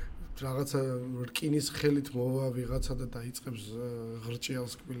რაღაცა რკინის ხელით მოვა ვიღაცა და დაიწყებს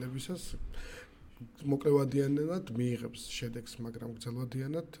ღრჭიალს კბილებისას მოკლევადიანად მიიღებს შედეგს, მაგრამ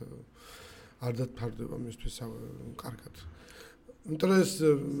გრძელვადიანად არ დათარდება მისთვის კარგად. იმიტომ რომ ეს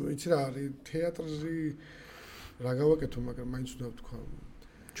იცი რა არის თეატრი რა გავაკეთო, მაგრამ მაინც უნდა ვთქვა.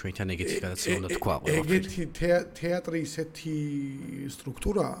 ჩვენთან ეგეთი გადაცემა უნდა თქვა ყველაფერი. ეგეთი თეატრი ისეთი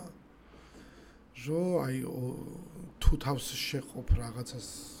სტრუქტურაა, რომ აი თუ თავს შეყოფ რაღაცას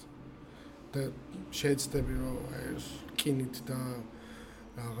და შეეცდები რომ ეს კინით და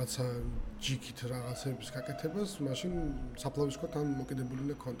რაღაცა ჯიქით რაღაცების გაკეთებას, მაშინ საფლავისკოთ ან მოკიდებული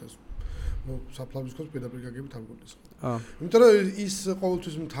უნდა კონდეს. საფლავისკოთ პირდაპირ გაგებით არ გულისხმობ. იმიტომ რომ ის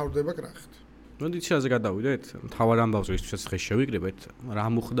ყოველთვის მთავრდება კრახით. მოდით შეაზე გადავიდეთ. მთავარ ამბავზე ისიც ხე შევიკრიბეთ. რა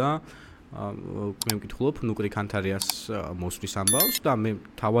მოხდა? მე მკითხულობ ნუკრი კანთარიას მოსვლის ამბავს და მე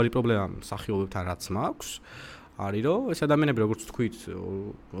მთავარი პრობლემა მსახიობებთან რაც მაქვს არის რომ ეს ადამიანები როგორც თქვით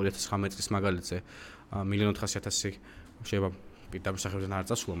 2019 წლის მაგალითზე 1,400,000 შეიძლება პირდაპირ მსახიობებთან არ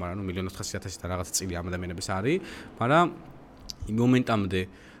წასულა, მაგრამ 1,400,000 და რაღაც წილი ამ ადამიანების არის, მაგრამ იმ მომენტამდე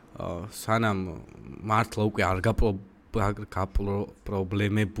სანამ მართლა უკვე არ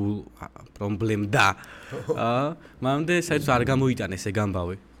პრობლემდა მამდე საერთოდ არ გამოიტანეს ეგ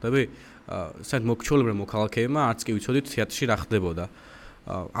ამბავი. ხდები? საერთოდ მოგჩვეულებრივ მოქალაქეებმა არც კი ვიცოდით თეატრში რა ხდებოდა.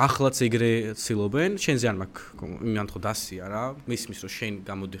 ახლაც ეგრე ცდილობენ, შენზე არ მაქვს იმან თქო დასია რა, მისმის რომ შენ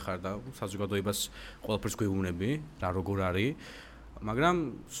გამოდიხარ და საზოგადოებას ყველაფერს გვეუბნები, რა როგორ არის, მაგრამ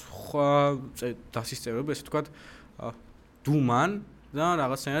სხვა დასის წევრები ესე ვთქვათ დუმან და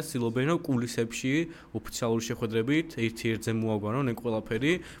რაღაცნაირად ცდილობენ რომ კულისებში ოფიციალური შეხვედრებით ერთ-ერთზე მოაგვანონ ეგ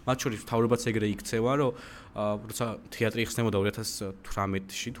ყველაფერი, მათ შორის მთავრობაც ეგრე იქცევა, რომ როცა თეატრი იხსნებოდა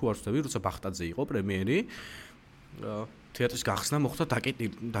 2018-ში თუ არ ვცდები, როცა ბახტაძე იყო პრემიერი თეატრის გახსნა მოხდა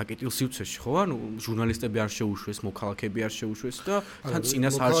დაკეტილ სივრცეში, ხო? ანუ ჟურნალისტები არ შეუშვეს, მოქალაქეები არ შეუშვეს და თან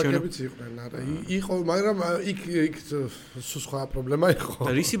წინას არჩევნა. მოქალაქეებიც იყვნენ, არა, იყო, მაგრამ იქ სხვა პრობლემა იყო.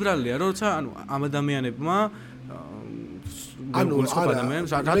 და რისი ბრალია, როცა ანუ ამ ადამიანებმა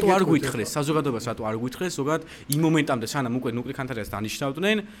რატო არ გვითხრეს, საზოგადოებას რატო არ გვითხრეს, ზოგადად იმ მომენტამდე სანამ უკვე ნუკლი კანთარიას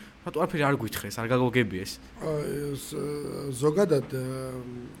დანიშნავდნენ, რატო არაფერი არ გვითხრეს, არ გაგოგებიეს? ზოგადად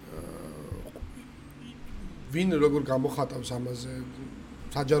ვინ როგორ გამოხატავს ამაზე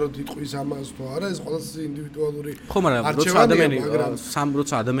საჯაროდ იტყვის ამას თუ არა ეს ყველას ინდივიდუალური ხო მაგრამ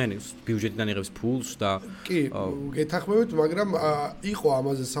როცა ადამიანი ბიუჯეტიდან იღებს ფულს და კი გეთახმებით მაგრამ იყო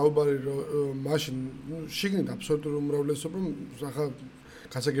ამაზე საუბარი რომ მაშინ შიგნით აბსოლუტურ უმრავლესობა ახლა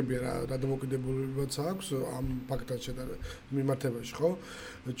გასაგებია რა დამოკიდებულებაც აქვს ამ ფაქტად მიმართებაში ხო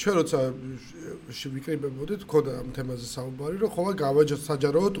ჩვენ როცა ვიკრიბებოდით ქონდა ამ თემაზე საუბარი რომ ხოვა გავაჯოთ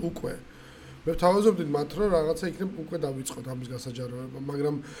საჯაროდ უკვე მე თავაზობდით მათ რომ რაღაცა იქნებ უკვე დავიწყოთ ამის გასაჯაროება,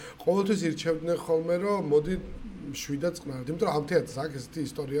 მაგრამ ყოველთვის ირჩევდნენ ხოლმე რომ მოდი 7-და წყნარად, იმიტომ რომ ამ თეატრს აქვს ესეთი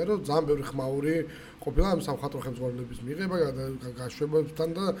ისტორია, რომ ძალიან ბევრი ხმაური ყოფილა ამ სამხატვრო ხელმძღვანელობის მიღება, გაშვებებთან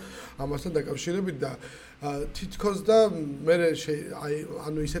და ამასთან დაკავშირებით და თითქოს და მე აი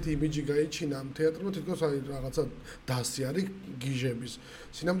ანუ ისეთი იმიჯი გაიჩინა ამ თეატრმა, თითქოს აი რაღაცა დასი არის გიჟების.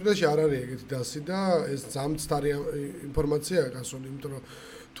 სინამდვილეში არ არის ეგეთი დასი და ეს ძალიან მცდარი ინფორმაციაა გასული, იმიტომ რომ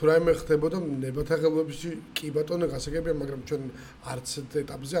თუ რაიმე ხდებოდა ნებათაღელბებში კი ბატონო გასაგებია მაგრამ ჩვენ არც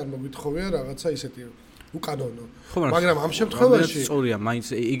ეტაპზე არ მოგვითხოვია რაღაცა ისეთი უკანონო მაგრამ ამ შემთხვევაში სწორია მაინც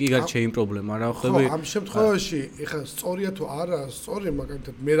იგი არ ჩემი პრობლემა რა ხდები ხო ამ შემთხვევაში ეხლა სწორია თუ არა სწორი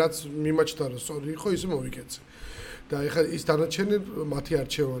მაგალითად მე რაც მიმაჩნდა რომ სწორი იყო ისე მოვიკეცე და ეხლა ის დანარჩენი მათი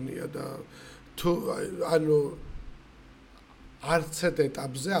არჩევანია და თუ ანუ არც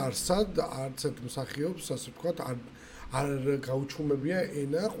ეტაპზე არსად არც ეტ მსახიობს ასე ვთქვათ არ გაუჩუმებია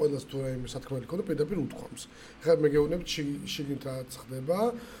ენა ყველას თუ რაიმე სათქმელი ქონდა პირდაპირ უთქვამს. ეხლა მე გეუბნები შიგნით რაც ხდება,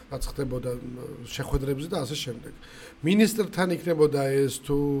 რაც ხდებოდა შეხვედრებზე და ასე შემდეგ. მინისტრთან იქნებოდა ეს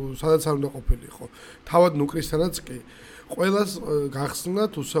თუ სადაც არ უნდა ყოფილიყო. თავად ნუკრისთანაც კი. ყველას გახსნა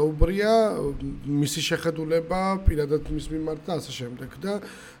თუ საუბრია მისი შეხედულება, პირადად მის მიმართ და ასე შემდეგ და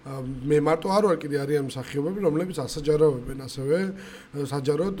მე მარტო არ ვარ კიდე არიან მსახიობები, რომლებიც ასაჯარავებენ ასევე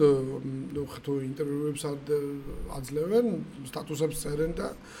საჯაროდ თუ ინტერვიუებს აძლევენ, სტატუსებს წერენ და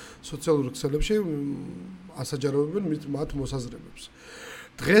სოციალურ ქსელებში ასაჯარავებენ მათ მოსაზრებებს.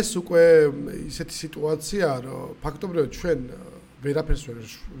 დღეს უკვე ისეთი სიტუაციაა, რომ ფაქტობრივად ჩვენ ვერაფერს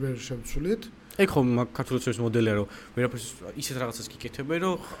ვერ შევცვლით ეგ ხომ ქართულოცების მოდელია რომ ვერაფერს ისეთ რაღაცას გიკეთებენ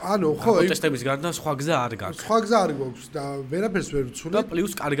რომ ანუ ხო პროტესტების გარდა სხვა გზა არ გაქვს. სხვა გზა არ გვაქვს და ვერაფერს ვერ ვცვლით და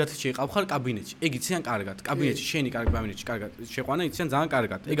პლუს კარგად შეიყავ ხარ კაბინეტში. ეგ იციან კარგად. კაბინეტში შენი კაბინეტში კარგად შეყვანა იციან ძალიან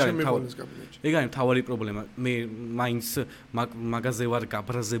კარგად. ეგ არის მთავარი პრობლემა. მე მაინც მაგაზე ვარ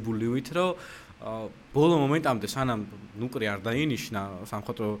გაბრაზებულივით რომ ბოლო მომენტამდე სანამ ნუკრი არ დაინიშნა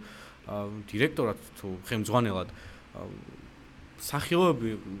სამხატვრო დირექტორად თუ ხელმძღვანელად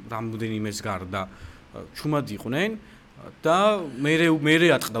მსახიობები რამდენიმეს გარდა ჩუმად იყვნენ და მე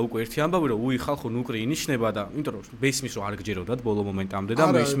ატყდა უკვე ერთი ამბავი რომ უი ხალხო ნუკრი ინიშნება და იმიტომ რომ მესმის რომ არ გჯეროდათ ბოლო მომენტამდე და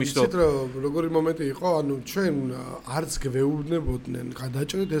მესმის რომ როგორი მომენტი იყო ანუ ჩვენ არც გვეუბნებოდნენ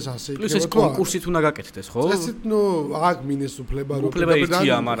გადაჭრით ეს ასე იქნება ეს კონკურსით უნდა გაკეთდეს ხო წესით ნუ აქ მინეს უფლება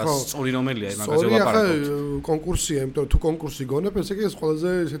ერთია მაგრამ სწორი რომელია მაგაზე ვაპარაკობთ კონკურსია იმიტომ თუ კონკურსი გონებ ესე იგი ეს ყველაზე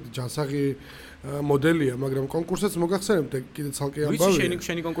ესეთი ჯანსაღი მოდელია, მაგრამ კონკურსებს მოგახსენებთ კიდე ცალკე ამბავია. ვიცი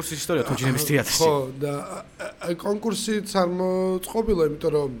შენი კონკურსის ისტორია თუჯინების თეატრში. ხო, და კონკურსით არ მოწყობილა,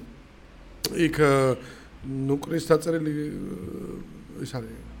 იმიტომ რომ იქ ნუკრის დაწერილი ის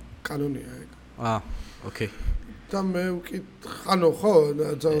არის კანონია ეგ. ოკეი. და მე ანუ ხო,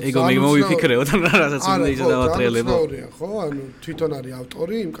 ეგო მე მოვიფიქრეო და რასაც უნდა ისე დავატრიალებო. ხო, ანუ თვითონ არის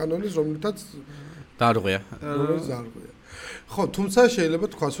ავტორი იმ კანონის, რომელთაც დაარღვია. ხო, თუმცა შეიძლება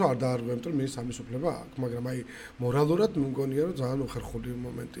თქვას, რომ არ დაარღვია, იმიტომ რომ მინის ამის უფლება აქვს, მაგრამ აი მორალურად მგონია, რომ ძალიან უხერხული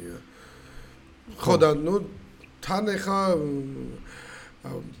მომენტია. ხო და ნუ თან ახლა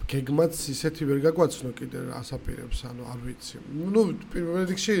გეგმაც ისეთი ვერ გაგვაცნო კიდე ასაპირებს, ანუ არ ვიცი. ნუ პირველ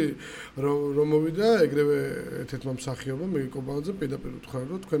რიგში რომ მოვიდა ეგრევე ერთ-ერთმა მსახიობამ მეგიკობალაძემ პირდაპირ უთხრა,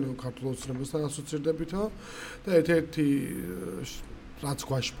 რომ თქვენ ქართულ ოცნებასთან ასოცირდებითო და ერთ-ერთი რაც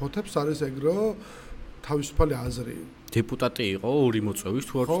გვაშფოთებს არის ეგ, რომ თავისუფალი აზრი დეპუტატი იყო ორი მოწვევის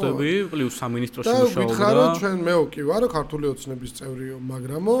თუ არ ვწდები, პლუს სამინისტროში მუშაობდა. და ვითხარ რომ ჩვენ მეო კი ვარო ქართული ოცნების წევრიო,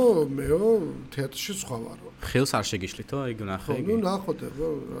 მაგრამო მეო თეატრში სხვა ვარო. ხელს არ შეგიშლითო, ეგ ნახე. ნუ ნახოთებო.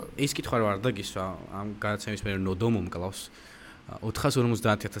 ის კითხვა რა არ დაგისვა, ამ გადაცემის მერე ნოდო მომკლავს.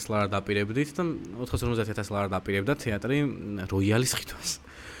 450,000 ლარი დაპირებდით და 450,000 ლარი დაპირებდა თეატრი როიალის ხითვას.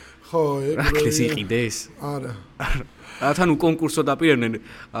 ხო, ეგ რაკლის იყიდეს? არა. თან კონკურსო დაპირებდნენ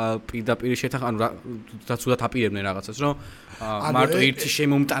პირდაპირ ანუ რაც უდათ აპირებდნენ რაღაცას, რომ მარტო ერთი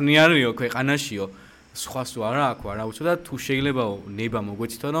შემომტანი არისო ქვეყანაშიო, სხვას არა აქვს, არა უცოდა თუ შეიძლებაო ნება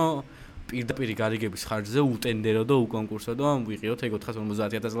მოგვეცითო, რომ პირდაპირ გარიგების ხარჯზე უტენდერო და უკონკურსო და ვიყიოთ ეგ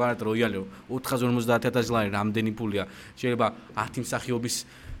 450,000 ლარი როიალიო 450,000 ლარი რამდენი ფულია შეიძლება 10 მსახიობის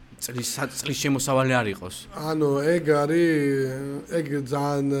წლის შემოსავალი არ იყოს. ანუ ეგ არის ეგ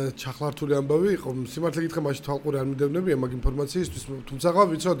ძალიან ჩახლართული ამბავი იყო. სიმართლე გითხრა მაშინ თვალყური არ მიდევნებია მაგ ინფორმაციისთვის, თუმცა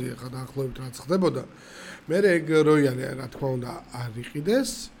ვიცოდი ახლა დაახლოებით რაც ხდებოდა. მე ეგ როიალი რა თქმა უნდა არ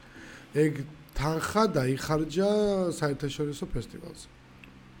იყიდეს. ეგ თანხა დაიხარჯა საერთაშორისო ფესტივალზე.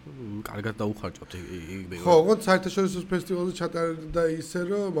 კარგად დაუხარჯავთ იქ. ხო, ოღონდ საერთაშორისო ფესტივალზე ჩატარდა ისე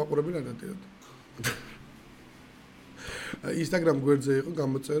რომ მაყურებელი არ დადიოდა. Instagram გვერდზე იყო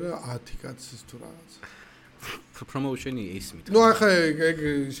გამოწერა 10 კაცის თუ რაღაც. პრომოუშენი ისმით. ნუ ახლა ეგ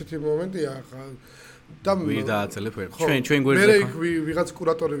ისეთი მომენტია ახლა და ვერ დააძლევ ვერ. ჩვენ გვერდზე. მე იქ ვიღაც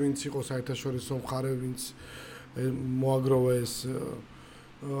კურატორი ვინც იყო საერთაშორისო მხარე ვინც მოაგროვა ეს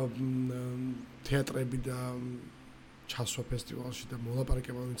თეატრები და ჩასვა ფესტივალში და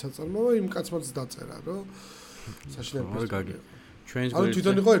მოლაპარაკება ვინც აწარმოა იმ კაცმაც დაწერა რომ საშინელი ფესტივალი. ჩვენს გვერდზე. ანუ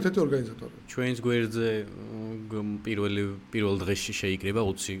თვითონ იყო ერთ-ერთი ორგანიზატორი. ჩვენს გვერდზე პირველ დღეში შეიკრება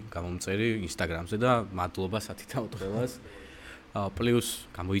 20 გამომწერი Instagram-ზე და მადლობა სათითა უთხრელას. პლუს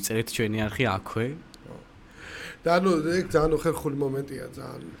გამოიწერეთ ჩვენი არხი აქვე. და ანუ ეგ ძალიან ხერხული მომენტია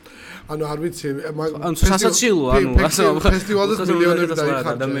ძალიან. ანუ არ ვიცი, ანუ სასაცილო, ანუ ფესტივალზე მილიონები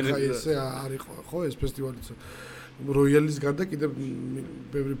დაიხარჯა. ესე არ იყო, ხო, ეს ფესტივალიც როიალის გარდა კიდევ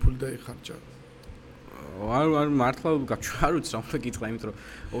ბევრი ფული დაიხარჯა. არ მართლა არ ვიცი რა უნდა გითხრა, იმიტომ რომ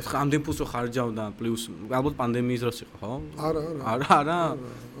ამდენ ფულს ხარჯავდა, პლუს ალბათ პანდემიის დროს იყო, ხო? არა,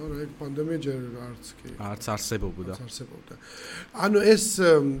 ეგ პანდემია ჯერ არც კი. არც არსებობდა. ანუ ეს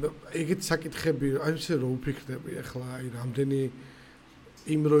ეგეთი საკითხები, აი ესე რომ ვფიქრდები ახლა, აი რამდენი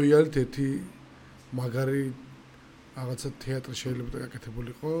იმ როიალით ერთი მაგარი რაღაცა თეატრი შეიძლება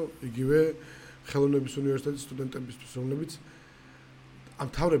გაკეთებულიყო, იგივე ხელოვნების უნივერსიტეტის სტუდენტებისთვის, რომლებიც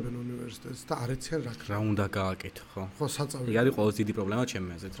ამთავრებენ უნივერსიტეტს და არ ეციან რა უნდა გააკეთო, ხო? ხო, საწავი. ეგ არის ყველაზე დიდი პრობლემა ჩემი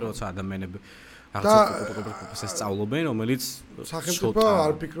აზრით, როცა ადამიანები რაღაცა სწავლობენ, რომელიც სახელმწიფო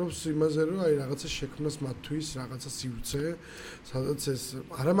არ ფიქრობს იმაზე, რომ აი რაღაცა შექმნას მათთვის, რაღაცა სივრცე, სადაც ეს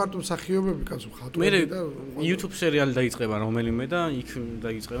არა მარტო მსახიობები, კაცო, ხატვები და YouTube სერიალი დაიწყება რომელიმე და იქ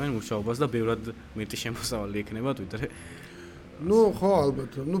დაიწყებენ მუშაობას და ბევრად მეტი შემოსავალი ექნება Twitter-ზე. ნუ ხო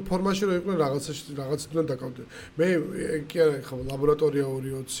ალბათ, ნუ ფორმაში რო იყვნენ რაღაციდან დაკავდნენ. მე კი არა ხო ლაბორატორია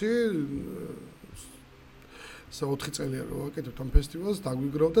 220 4 წელია რო ვაკეთებ ამ ფესტივალს,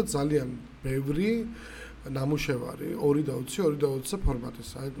 დაგვიგროვდა ძალიან ბევრი ნამუშევარი, 220 ფორმატის.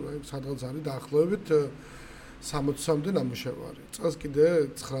 აი სადღაც არის დაახლოებით 60-მდე ნამუშევარი. წელს კიდე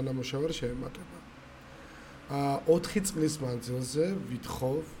 9 ნამუშევარი შეემატება. 4 წლის მანძილზე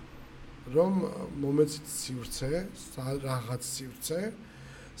ვითხოვ რომ მომეცით სივრცე, რაღაც სივრცე,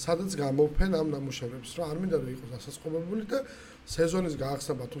 სადაც გამოვფენ ამ ნამუშევრებს, რომ არ მინდა რომ იყოს ასაწყობებული და სეზონის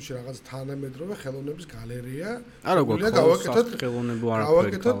გაახსნა ბათუმში რაღაც თანამედროვე ხელოვნების გალერეა. არა გვაქვს ხელოვნებო არაფერი.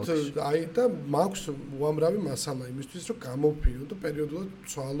 გავაკეთოთ აი და მაქვს უამრავი მასალა იმისთვის, რომ გამოვფინო და პერიოდულად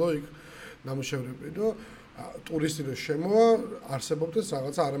ცვალო იქ ნამუშევრები, რომ ტურისტი რო შემოვა, არსებობდეს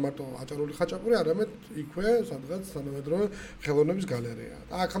რაღაცა არა მარტო აჭარული ხაჭაპური, არამედ იქვე სადღაც თანამედროვე ხელოვნების გალერეა.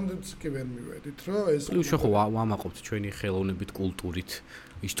 და აქამდეც კი ვერ მივედით, რომ ეს პლუს ხო ვამაყობთ ჩვენი ხელოვნებით, კულტურით,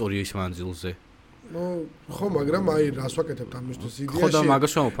 ისტორიის მანძილზე. ნუ ხო, მაგრამ აი რას ვაკეთებთ ამისთვის იდეაში? ხო და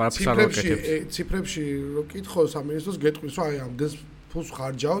მაგას არაფერს არ ვაკეთებთ. ციფრებში რო კითხო სამინისტროს გეტყვის, რომ აი ამდენს ფულს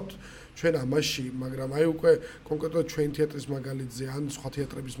ხარჯავთ ჩვენ ამაში, მაგრამ აი უკვე კონკრეტულად ჩვენ თეატრის მაგალითზე ან სხვა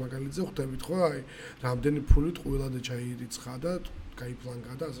თეატრების მაგალითზე ხვდებით ხო, აი რამდენი ფულით ყვილად ჩაირიცხა და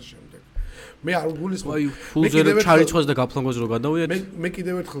გაიფლანგა და ასე შემდეგ. მე არ გულისხმობ. აი ფულზე ჩარიცხვას და გაფლანგოს რო გადავიდეთ. მე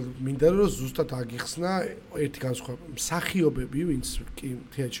კიდევ ერთხელ მინდა რომ ზუსტად აგიხსნა ერთი განსხვავება. მსახიობები, ვინც კი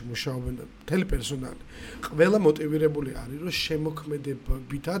თეატრში მუშაობენ და მთელი პერსონალი, ყველა მოტივირებული არის რომ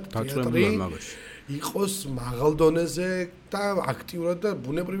შემოქმედებითად თეატრი იყოს მაღალ დონეზე და აქტიურად და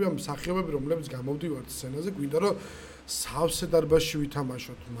ბუნებრივია მსახიობები, რომლებიც გამოვდივართ სცენაზე, გვინდა რომ სავსე დარბაზში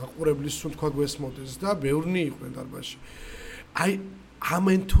ვითამაშოთ, მაყურებლის სუნთქვა გვესმოდეს და ბევრნი იყვნენ დარბაზში. აი ამ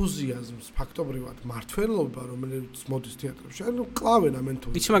ენთუზიაზმს ფაქტობრივად მართლობა, რომელიც მოდის თეატრებში, ანუ კლავენ ამ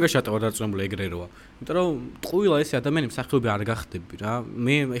ენთუზიაზმს. იცი მაგაში ატყვა დარწმუნებული ეგრე როა. იმიტომ რომ ტყუილა ესე ადამიანები მსახიობი არ გახდები რა.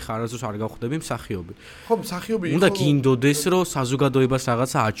 მე ეხა არასდროს არ გავხდები მსახიობი. ხო, მსახიობი უნდა გინდოდეს რომ საზოგადოებას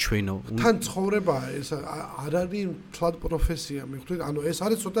რაღაცა აჩვენო. თან ცხოვრება ეს არ არის თლად პროფესია, მიხვდით? ანუ ეს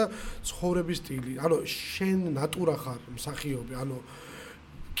არის ცოტა ცხოვრების სტილი. ანუ შენ ნატურა ხარ მსახიობი, ანუ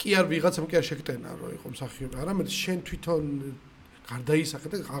კი არ ვიღაცამ კი არ შეგტენა რომ იყო მსახიობი, არამედ შენ თვითონ გარდაისახე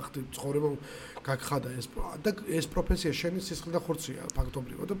და გახდი ცხოვრება გაგხადა ეს პროფესია შენი სისხლი და ხორცია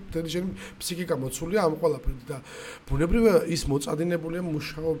ფაქტობრივად და მთელი შენი ფსიქიკა მოცულია ამ ყველაფერით და ბუნებრივია ის მოწადინებულია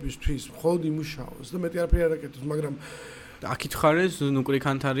მუშაობისთვის, მხოლოდ იმუშაოს და მეტი არაფერი არ აკეთებს, მაგრამ აქეთ ხარეს ნუკრი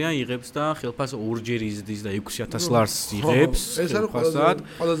კანთარია იღებს და ხელფას ორჯერ იზდის და 6000 ლარს იღებს. ეს არის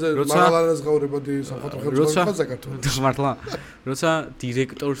ყველაზე მაღალანაზღაურებადი სამხატვრო ხელმძღვანელი საქართველოს. მართლა. როცა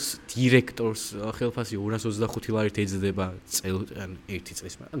დირექტორს ხელფასი 225 ლარით ეძდება ან ერთი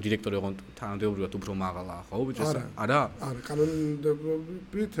წლის, მაგრამ დირექტორი ოღონდ თანამდებობრივად უფრო მაღალაა, ხო, ბიჭო? არა? არა,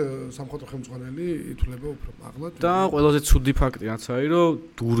 კანონმდებლობით სამხატვრო ხელმძღვანელი ითვლება უფრო მაღლად. და ყველაზე ცუდი ფაქტი რაც არის, რომ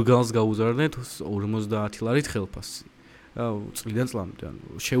დურგალს გაუზარდეთ 50 ლარით ხელფასი. წლიდან წლამდე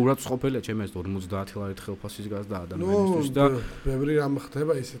ანუ შეურაცხყოფელია ჩემი ეს 50 ლარით ხელფასის გაზდა ადამიანისთვის და ბევრი რამ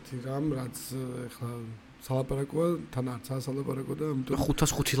ხდება ისეთი რამ რაც ეხლა სალაპარაკოა თან არც სალაპარაკო და ამიტომ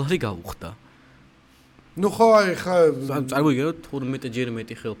 505 ლარი გაუხდა. ნუ ხო აი ხა წარმოიდგინოთ 12 ჯერ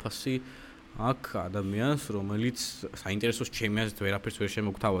მეტი ხელფასი აქ ადამიანს რომელიც საინტერესოს ჩემი აზრით ვერაფერს ვერ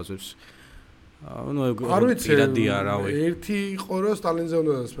შემოგთავაზებს. ანუ არ ვიცი ერთი იყო რომ სტალინზე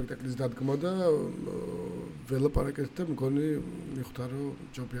უნდა სპექტაკლის დადგმა და ველაპარაკეთ და მგონი მიხვდა რომ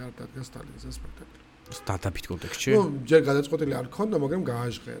ჯობი არ დადგა სტალინზე სპექტაკლი. დადებით კონტექსტში? ნუ ჯერ გადაწყვეტილი არ ქონდა, მაგრამ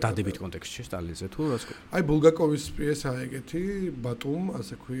გააჟღერა. დადებით კონტექსტში სტალინზე თუ რას გქონდა? აი ბულგაკოვის პიესაა ეგეთი, ბათუმ,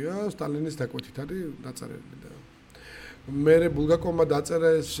 ასე ქვია, სტალინის დაკვეთით არის დაწერილი და მე ბულგაკოვმა დაწერა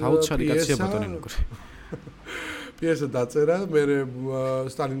ეს საოცარი კაცია ბატონი ნუკრი. პიესა დაწერა, მე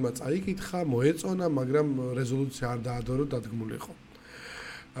სტალინმა წაიკითხა, მოეწონა, მაგრამ რეზოლუცია არ დაადო, დადგმულიყო.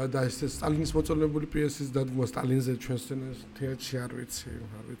 და ეს სტალინის მოწონებული პიესის დადგმა სტალინზე ჩვენს თეატრში არ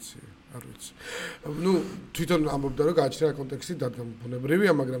ვიცი. ნუ თვითონ ამბობდა რომ გააჩნია კონტექსტი დადგმა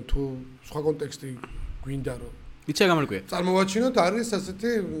ბუნებრივია, მაგრამ თუ სხვა კონტექსტი გვინდა რომ იცი რა გამარკვია? წარმოვაჩინოთ არის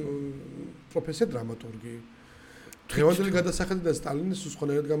ასეთი პროფესია დრამატურგი. დღევანდელი გადასახედიდან სტალინის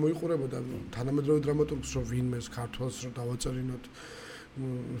უცხოენად გამოიყურებოდა თანამედროვე დრამატურგს რომ ვინმეს ქართველს რომ დავაწერინოთ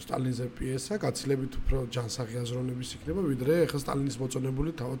სტალინზე პიესა, გაცილებით უფრო ჯანსაღი აზროვნების იქნება, ვიდრე ახლა სტალინის მოწონებული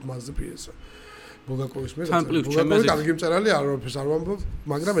თავად მასზე პიესა. ბულგაკოვის მე ბულგაკოვი კარგი მწერალი არ ვაფერს არ ვამბობ,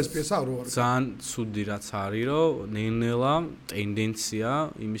 მაგრამ ეს პიესა არ ვარ. ძალიან ცუდი რაც არის, რომ ნელ-ნელა ტენდენცია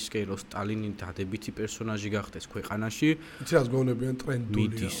იმისკენ რომ სტალინი დადებითი პერსონაჟი გახდეს ქვეყანაში. იცი რას გონებიან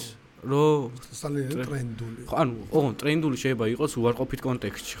ტრენდულია. რომ სტალინი ტრენდული. ხო, ანუ ოღონდ ტრენდული შეიძლება იყოს უარყოფით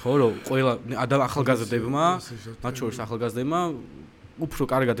კონტექსტში, ხო, რომ ყველა ახალგაზრდებმა, მათ შორის ახალგაზრდებმა უფრო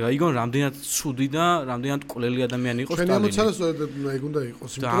კარგად გაიგონ, რამდენად ცუდი და რამდენად კვლელი ადამიანი იყო სტალინი. შენ ამოცანას ეგ უნდა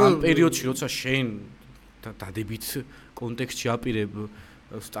იყოს, იმიტომ რომ ამ პერიოდში როცა შენ დადებით კონტექსტში აპირებ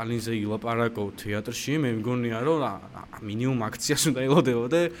სტალინზე ილაპარაკო თეატრში, მე მგონია რომ მინიმუმ აქციას უნდა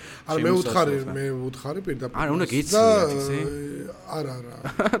ელოდებოდე. არა, მე ვუთხარი პირდაპირ. არა, უნდა გეციათ ისე. არა.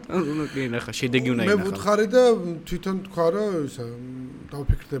 უნდა გინახა, შედეგი უნდა ინახა. მე ვუთხარი და თვითონ თქვა რომ ისა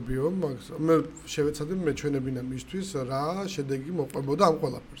დავფიქრდებიო, მე შევეცადე მეჩვენებინა მისთვის რა შედეგი მოყვებოდა ამ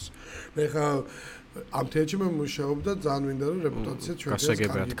ყველაფერს. მე ხა ამ თეატრში მე მუშაობდა ძალიან მინდა რომ რეპუტაცია ჩვენს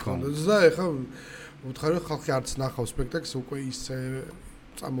კარგი ქონდეს და ეხა ვუთხარი რომ ხალხი არც ნახავს სპექტაკლს უკვე ისე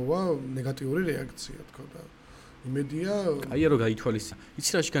წამოვა ნეგატიური რეაქცია თქო და იმედია აი რომ გაითვალისწინე.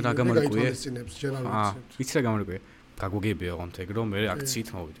 იცი რა შეგან რა გამარკვია? გაითვალისწინებს ჯერ არ ვიცით. იცი რა გამარკვია? გაგოგებია ოღონდ ეგ რომ მე აქციით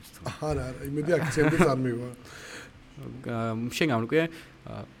მოვიდეს თუ. არა, იმედი აქციამდე წარმივა. შენ გამარკვია?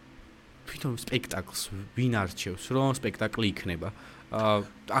 თვითონ სპექტაკლს ვინ არჩევს რომ სპექტაკლი იქნება?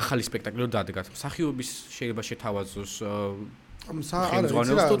 ახალი სპექტაკლი რომ დადგათ. მსახიობის შეიძლება შეთავაზოს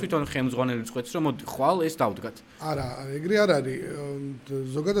ხელმძღვანელს თუ თვითონ ხელმძღვანელი წყვეტს რომ მოდი ხვალ ეს დავდგათ. არა, ეგრე არ არის.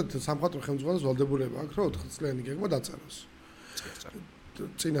 ზოგადად სამხატვრო ხელმძღვანელს ვალდებულება აქვს რომ 4 წლიანი გეგმა დაწეროს.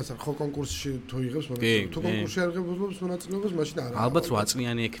 წინასწარ ხო კონკურსში თუ იღებს მონაწილეობას, თუ კონკურსში არ იღებს მონაწილეობას, მაშინ არა. ალბათ 8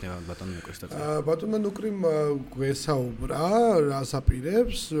 წლიანი ექნება ბატონო ნუკრის დაწერა. ბატონო ნუკრიმ გვესაუბრა, რას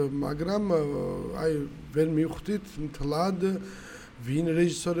აპირებს, მაგრამ აი ვერ მივხვდით მთლად ვინ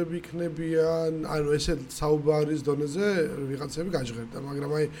რეჟისორები იქნებიან, ანუ ესე საუბარის დონეზე ვიღაცები გაჟღერდა,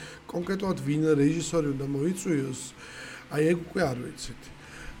 მაგრამ აი კონკრეტულად ვინ რეჟისორი უნდა მოიწვიოს, აი ეგ უკვე არ ვიცით.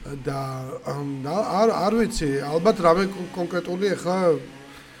 და არ ვიცი, ალბათ რამე კონკრეტული ახლა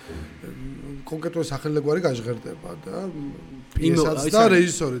კონკრეტული სახელგვარი გაჟღერდება და პიესაც და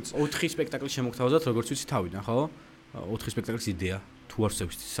რეჟისორიც. 4 სპექტაკლი შემოგთავაზოთ, როგორც ვიცი თავიდან, ხო? 4 სპექტაკლის იდეა თუ არ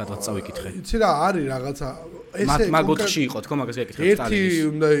შევსწრით, სადღაც წავიკითხე. იცი რა არის რაღაცა ესე მაგოთხში იყო, თქო, მაგას გეკითხე სტალინის. ერთი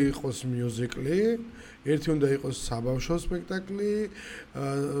უნდა იყოს მიუზიკლი, ერთი უნდა იყოს საბავშვო სპექტაკლი,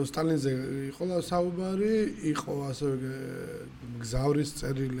 სტალინზე იყო საუბარი, იყო ასევე გზავრის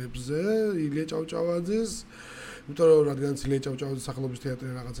წერილებზე, ილია ჭავჭავაძის, იმიტომ რომ რადგანაც ილია ჭავჭავაძის სახელობის თეატრი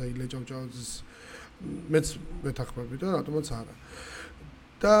რაღაცა ილია ჭავჭავაძის მეც მეთანხმები და რატომაც არა.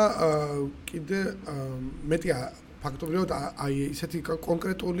 და კიდე მეტი ფაქტობრივად აი ესეთი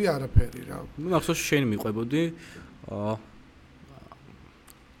კონკრეტული არაფერი რა. მახსოვს შენ მიყვებოდი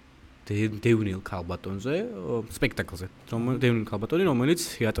დევნილ ქალბატონზე, სპექტაკლზე. დევნილ ქალბატონი, რომელიც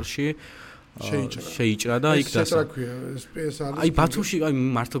თეატრში შეიჭრა და იქ დასა. აი ბათუმში აი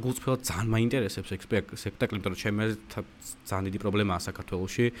მართლა გულწრფელად ძალიან მაინტერესებს ეს სპექტაკლი, იმიტომ რომ ჩემი ძალიან დიდი პრობლემაა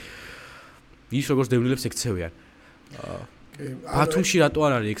საქართველოში. ის როგორც დევნილებს ექცევიან. ბათუმში რატო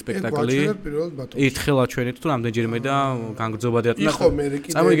არ არის ეს სპექტაკლი? ერთხელ აჩვენეთ თუ რამდენჯერმე და განგრძობადი ატნა.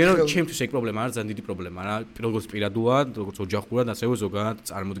 წარმოიდგინე რომ ჩემთვის ეს პრობლემა არის ძალიან დიდი პრობლემა რა. როგორც პირადულად, როგორც ოჯახურად, ასევე ზოგადად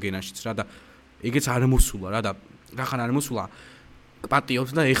წარმოდგენაშიც რა და ეგეც არ მოსულა რა და რახან არ მოსულა.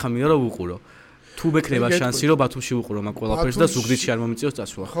 პატიობს და ეხა მინდა რომ ვუყურო. თუ მექნება შანსი რომ ბათუმში ვუყურო მაგ ყველაფერს და ზუგდიდში არ მომიწიოს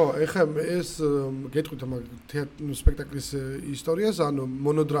წასვლა. ხო, ეხა ეს გეტყვით მაგ სპექტაკლის ისტორიას, ანუ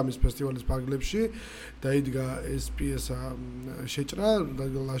მონოდრამის ფესტივალის ფარგლებში დაიდგა ეს პიესა შეჭრა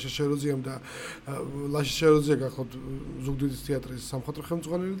ლაშა შეროზიამ და ლაშა შეროზია გახოთ ზუგდიდის თეატრის სამხატვრო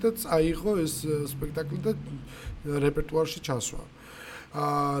ხელმძღვანელი და წაიღო ეს სპექტაკლი და რეპერტუარში ჩასვა.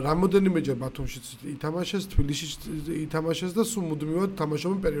 რამოდენიმეჯერ ბათუმშიც ითამაშეს, თბილისშიც ითამაშეს და სულ მუდმივად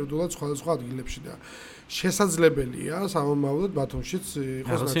თამაშობენ პერიოდულად სხვადასხვა ადგილებში და შესაძლებელია სამომავლოდ ბათუმშიც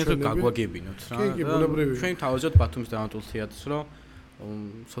იყოს ნაჩვენები. გაგვაგებინოთ რა. კი, ბუნებრივია. ჩვენ თავაზობთ ბათუმის დრამატულ თეატრს, რომ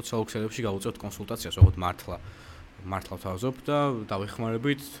სოციალურ ქსელებში გავუწევთ კონსულტაციას, როგორც მართლა თავაზობთ და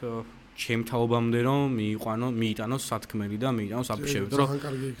დავეხმარებით ჩემ თაობამდე რომ მიიტანოს სათქმელი და მიიტანოს აფიშები, რომ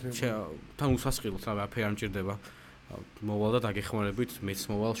თან უსასყიდლოდ რა ვაფერი არ მჭირდება. მოვალ და დაგეხმარებით, მეც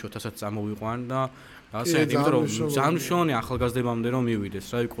მოვალ შოთასაც წამოვიყვან და ასე იმიტომ რომ ზამშონი ახალგაზრდებამდე რომ მივიდეს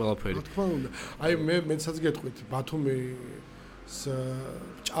რა იქ ყველაფერი. რა თქმა უნდა. აი მეცაც გეტყვით ბათუმის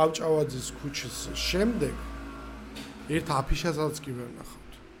ჭავჭავაძის ქუჩის შემდეგ ერთ აფიშასაც კი ვერ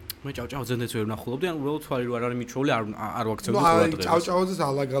ნახავთ. მე ჭავჭავაძენდეც ვერ ვნახულობდი, ან უბრალოდ თვალი რო არ არის მიჩვეული, არ ვაქცევდი ყურადღებას. ჭავჭავაძეს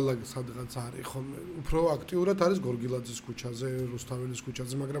ალაგ-ალაგ სადღაც არის ხომ. უფრო აქტიურად არის გორგილაძის ქუჩაზე, რუსთაველის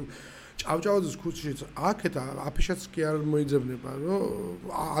ქუჩაზე, მაგრამ ჭავჭავაძის ქუჩით აქეთ აფიშაც კი არ მოიძებნება, რომ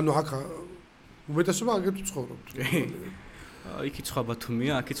ანუ აქ უმეტესობა აქეთ ცხოვრობთ. იქით სხვა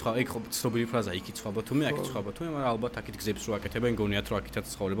ბათუმია, აქით სხვა, ეგ ხო ცნობილი ფრაზაა, იქით სხვა ბათუმია, აქით სხვა ბათუმია, მაგრამ ალბათ აქით გზებს რო აკეთებენ, გონიათ რომ აქითაც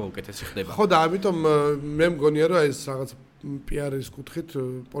ცხოვრება უკეთესი ხდება. ხო და ამიტომ მე მგონია რომ ეს რაღაც პიარის კუთხით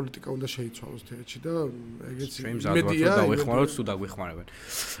პოლიტიკა უნდა შეიცვალოს თეატრში და ეგეც მედია დავეხმაროთ თუ დაგვეხმარებენ.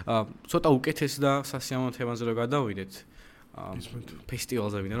 ცოტა უკეთეს და სასიამოვნო თემაზე რო გადავიდეთ.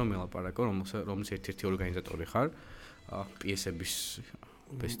 ფესტივალზე ვინდა რომ მელაპარაკო, რომელიც ერთ-ერთი ორგანიზატორი ხარ. პიესების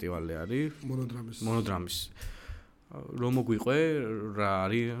ფესტივალი არის მონოდრამის. რომ მოგვიყვე, რა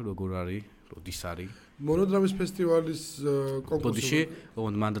არის, როგორ არის, როდის არის? მონოდრამის ფესტივალის კონკურსში,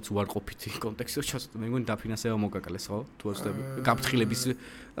 მანდაც უარყოფითი კონტექსტი ჩასწრა, მე მგონი დაფინანსება მოგვაკლეს, ხო? თუ ვაცდები, გაფრთხილების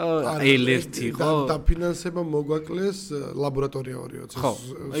ელერტი, ხო? დაფინანსება მოგვაკლეს ლაბორატორია ორიოც. ხო,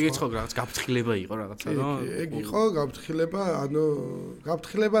 ეგეც ხო რაღაც გაფრთხილება იყო რაღაცა, რა? ეგ იყო გაფრთხილება, ანუ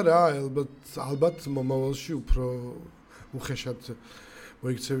გაფრთხილება რა, ალბათ მომავალში უფრო უხეშად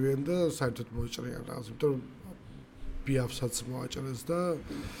მოიქცევიან და საერთოდ მოიჭრიან რაღაც, იმიტომ რომ ბიავსაც მოაჭრეს და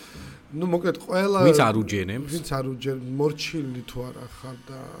ნუ მოკლედ ყველა ვინც არ უჯენებს, მორჩილი თუ არა ხარ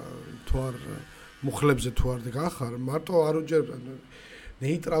და თუ არ მუხლებზე თუ არ გახარ, მარტო არ უჯერებ,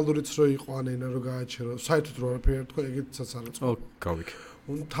 ნეიტრალურიც რო იყო ან ენა რო გააჩერო, საერთოდ რო არაფერი არ თქვა, ეგეთსაც არ აწყო. გავიქ.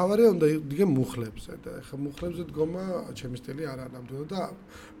 თავარი უნდა დგე მუხლებზე და ეხა მუხლებზე დგომა ჩემი სტილი არა ნამდვილად და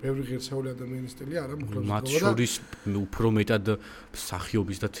ბევრი ღირსეული ადამიანის სტილი არა მუხლებზე დგომა და მათ შორის უფრო მეტად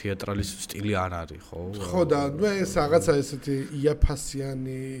მსახიობის და თეატრალის სტილი არ არის, ხო? ხო და ნუ ეს რაღაცა ესეთი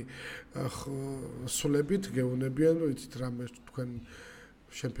იაფასიანი სულებით გეუნებიან, რომ იცით რამე თქვენ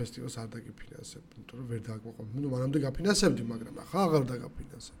შენ ფესტივალს არ დაგიფინანსებ, იმიტომ რომ ვერ დაგაყვანო. ნუ მანამდე გაფინანსებდი, მაგრამ ახლა აღარ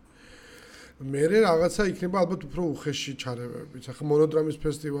დაგაფინანსებ. მე რაღაცა იქნება ალბათ უფრო უხეში ჩარევებით. ახლა მონოდრამის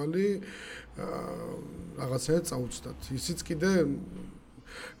ფესტივალი რაღაცაა წაუწდათ. ისიც კიდე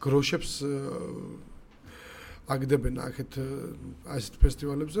გროშებს აგდებენ აქეთ ასეთ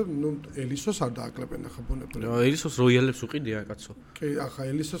ფესტივალებზე, ნუ ელისოს არ დააკლებენ ახლა ბუნებრივად. ელისოს როიალებს უყიდია კაცო. კი, ახლა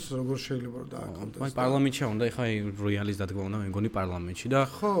ელისოს როგორ შეიძლება რომ დააკლებდეს? აი პარლამენტში უნდა ახლა როიალის დადგმა უნდა, მე მგონი პარლამენტში და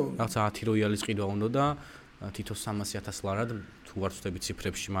რაღაცა 10 როიალის ყიდვა უნდა და თითო 300,000 ლარად თუ არ ვწდები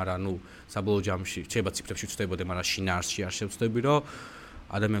ციფრებში, მაგრამ ნუ საბოლოო ჯამში შეიძლება ციფრებში ვწდებოდე, მაგრამ შინაარსში არ შევწდები, რომ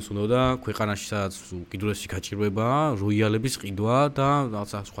ადამიანს უნდა და ქვეყანაში სადაც უკიდურესი გაჭირვებაა, როიალების ყიდვა და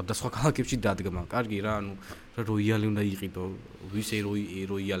რაღაცა სხვადასხვა ქალაქებში დადგმა. კარგი რა, ანუ როიალი უნდა იყიდო, ვის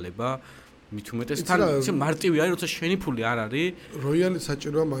როიალება, მით უმეტეს თან ისე მარტივი არის, როცა შენი ფული არ არის. როიალი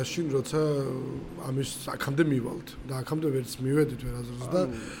საჭიროა მაშინ, როცა ამის აქამდე მივალთ და აქამდე ვერც მივედით ვერაზრს და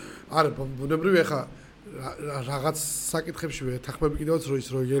არა, ბუნებრივია ხა რაღაც საკითხებში ვეთანხმები კიდევაც რომ ის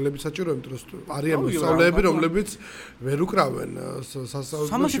როიალები საჭირო, იმიტომ რომ არიან მოსწავლეები, რომლებიც ვერ უკრავენ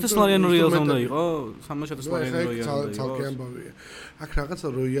სასწავლებლებში. 300,000 ლარიანი როიალზე უნდა იყო, 300,000 ლარიანი როიალზე უნდა იყო. ცალკე ამბავია. აქ რაღაცა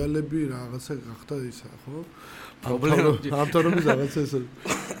როიალები რაღაცა გახდა ისა, ხო? ავტორობის რაღაცა ეს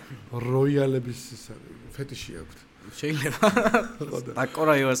როიალების ის არის, ფეტიში აქვს. შეიძლება.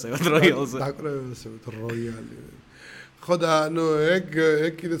 დაკორაევასებად როიალზე. დაკორაევასებად როიალი. ხო და ნუ ეგ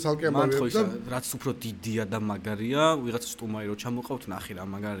კიდე ცალკე ამბავია და რაც უფრო დიდია და მაგარია, ვიღაც სტუმარი რო ჩამოყავთ ნახე რა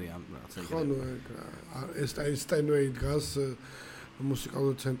მაგარია რაღაცა იგივე. ხო ნუ ეს სტაინვეი დგას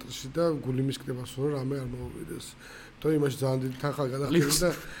მუსიკალურ ცენტრში და გული მისკდება სულ რამე არ მოუვიდეს. და იმაში ძალიან დიდი თანხა გადახდიდა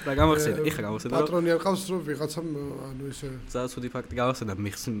და გამახსენე, ეხა გამახსენე. პატრონი არ ყავს რომ ვიღაცამ ანუ ესე ძალიან ცუდი ფაქტი გამახსენდა,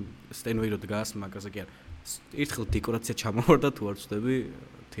 მიხს სტაინვეი რო დგას მაგაზე კი არა. ერთხელ დეკორაცია ჩამოვარდა თუ არ ვწდები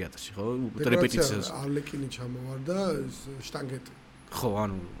თეატრში, ხო? რეპეტიციას. არლეკინი ჩამოვარდა, შტანგეტი. ხო,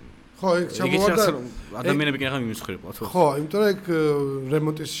 ანუ ხო, ეგ ჩამოვარდა. ადამიანები კი ახლა მიმსხვერპლა, ხო? ხო, იმიტომ რომ ეგ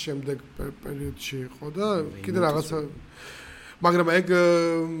რემონტის შემდეგ პერიოდში იყო და კიდე რაღაცა მაგრამ ეგ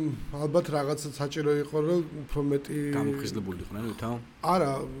ალბათ რაღაცა საჭირო იყო რომ უფრო მეტი გამხიზლებული იყვნენ ვითო?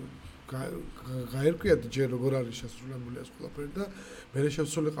 არა, გაერკვიათ ჯერ როგორ არის შესრულებული ეს ყველაფერი და მე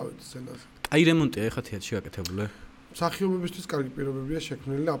შევსულიყავით სცენაზე. აი რემონტია ეხა თეატრში გაკეთებული? მსახიობებისთვის კარგი პირობებია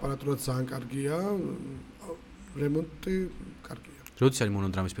შექმნილი, აპარატურა ძალიან კარგია, რემონტი კარგია. როდის არის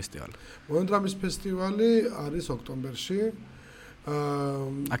მონოდრამის ფესტივალი? მონოდრამის ფესტივალი არის ოქტომბერში.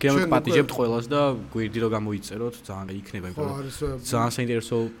 აქ ამ პატიჟებთ ყველას და გვერდი რო გამოიწეროთ, ძალიან იქნება ეგ. ძალიან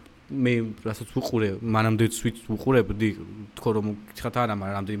საინტერესო მე რასაც უყურე, მანამდეც უყურებდი, თქო რომ გითხრათ არა,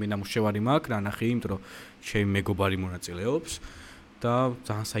 მაგრამ რამდენიმე ნამუშევარი მაქვს, რა ნახე, იმიტომ რომ ჩემი მეგობარი მონაწილეობს და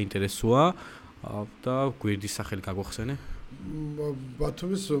ძალიან საინტერესოა და გვერდის სახელი გაგვახსენე.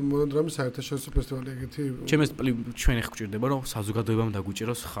 ბათუმის მონოდრამის საერთაშორისო ფესტივალი ეგეთი. ჩემს ჩვენ ახ გვჭირდება რომ საზოგადოებამ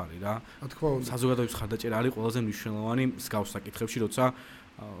დაგუჭიროს ხარი რა. რა თქმა უნდა. საზოგადოების ხარდაჭერა არის ყველაზე მნიშვნელოვანი მსგავს საკითხებში, როცა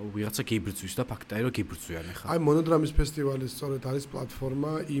ვიღაცა გიბრძვის და ფაქტია რომ გიბრძვიან ახლა. აი მონოდრამის ფესტივალი სწორედ არის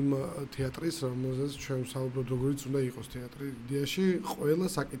პლატფორმა იმ თეატრის, რომელზეც ჩვენ ვსაუბრობთ, როგორიც უნდა იყოს თეატრი იდეაში, ყველა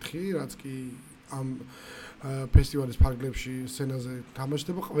საკითხი, რაც კი ამ ფესტივალის ფარგლებში სცენაზე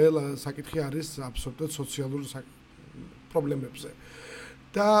თამაშდება, ყველა საკითხი არის აბსოლუტურად სოციალური პრობლემებზე.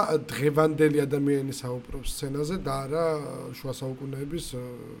 და დღევანდელი ადამიანი საუბრობს სცენაზე და არა შუა საუკუნეების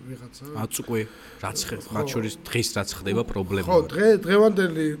ვიღაცა. რაც უკვე რაც მათ შორის დღეს რაც ხდება პრობლემა. ხო,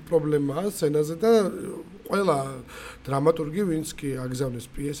 დღევანდელი პრობლემაა სცენაზე და ყველა დრამატურგი ვინც კი აგზავნის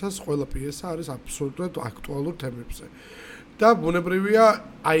პიესას, ყველა პიესა არის აბსოლუტურად აქტუალურ თემებზე. და ბუნებრივია,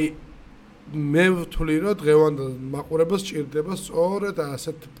 აი მე ვთვლი რომ დღევანდელ მაყურებელს ჭირდება სწორედ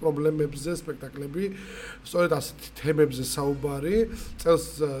ასეთ პრობლემებზე სპექტაკლები, სწორედ ასეთ თემებზე საუბარი, წელს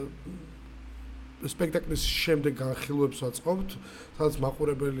სპექტაკლის შემდეგ განხილვებს ვაწყობთ, სადაც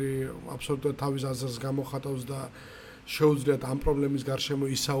მაყურებელი აბსოლუტურად თავის აზრს გამოხატავს და შეუძლიათ ამ პრობლემის გარშემო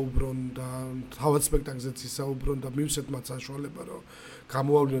ისაუბრონ და თავად სპექტაკლზეც ისაუბრონ და მივცეთ მათ საშუალება რომ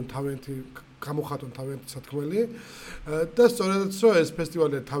გამოავლინონ თავიანთი გამოხატონ თავიანთი სათქმელი და სწორედაც რომ ეს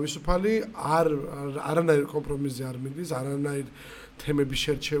ფესტივალი თავისუფალი არანაირ კომპრომისზე არ მიდის, არანაირ თემების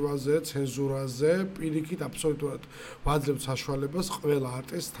შერჩევაზე, ცენზურაზე, პირიქით აბსოლუტურად ვაძლევთ საშუალებას ყველა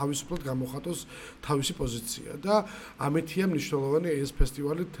არტისტს თავისუფლად გამოხატოს თავისი პოზიცია და ამეთია მნიშვნელოვანი ეს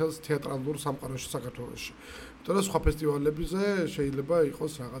ფესტივალი თელს თეატრალურ სამყაროში საქართველოში. იმიტომ რომ სხვა ფესტივალებზე შეიძლება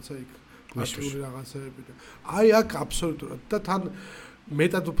იყოს რაღაცა იქ მაშინური რაღაცაები და აი აქ აბსოლუტურად და თან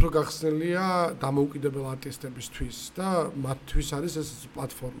მეტად უფრო გახსნილია დამოუკიდებელ არტისტებისთვის და მათთვის არის ეს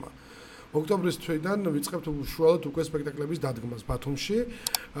პლატფორმა. ოქტომბრის თვიდან ვიწყებთ უშუალოდ უკვე სპექტაკლების დადგმას ბათუმში.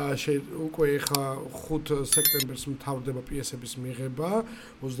 უკვე ხა 5 სექტემბერს მთავრდება პიესების მიღება,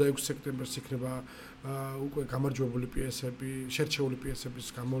 26 სექტემბერს იქნება უკვე გამარჯვებული პიესები, შერჩეული პიესების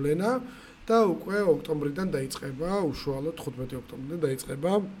გამოვლენა და უკვე ოქტომბრიდან დაიწყება უშუალოდ 15 ოქტომბრიდან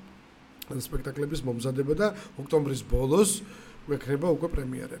დაიწყება სპექტაკლების მომზადება და ოქტომბრის ბოლოს ვექნება უკვე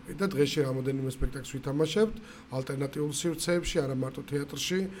პრემიერები და დღეში რამოდენიმე სპექტაკლს ვითამაშებთ ალტერნატიულ სივრცეებში, არა მარტო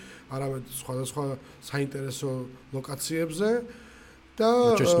თეატრში, არამედ სხვადასხვა საინტერესო ლოკაციებზე და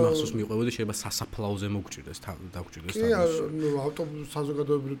ჩვენს მახსოვს მიყვებოდი შეიძლება სასაფლაოზე მოგჭირდეს დაგჭირდეს კი, ნუ ავტობუს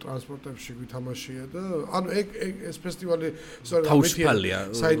საზოგადოებრივ ტრანსპორტებში ვითამაშია და ანუ ეგ ეს ფესტივალი თავისუფალია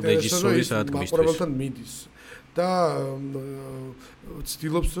რეჟისორის ადგილისთვის მაყურებელთან მიდის და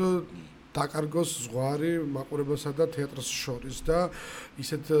ცდილობს დაკარგოს ზღვარი მაყურებელსა და თეატრს შორის და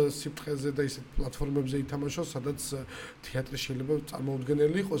ისეთ სიფრთხეზე და ისეთ პლატფორმებზე ითამაშოს, სადაც თეატრი შეიძლება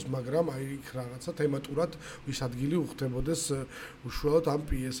წარმოუდგენელი იყოს, მაგრამ აი იქ რაღაცა თემატურად ვის ადგილი უხდებოდეს უშუალოდ ამ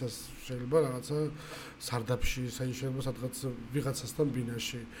პიესას, შეიძლება რაღაცა სარდაფში, შეიძლება სადღაც ვიღაცასთან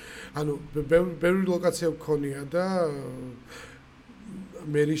ბინაში. ანუ ბევრი ლოკაცია გქონია და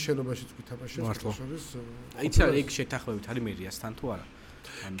მერის შენობაშიც გითამაშე შორის. იცი რა ეგ შეთანხმებით არის მერიასთან თუ არა?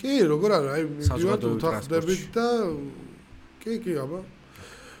 კი, როგორ არა, აი მივდივართ უთანხმდებით და კი, აბა.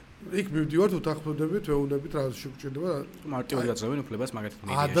 იქ მივდივართ უთანხმდებით, ვეუბნებით რა შეგვჭირდება. მარტივად გაძლევენ უფლებას მაგათი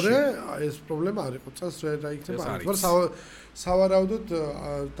მერიაში. ადრე ეს პრობლემა არ იყო, წელს რა იქნება, მაგრამ სავარაუდოდ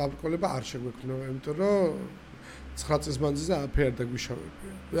დაბრკოლება არ შეგვექმნება, იმიტომ რომ 9 წლის მანძილზე არაფერი არ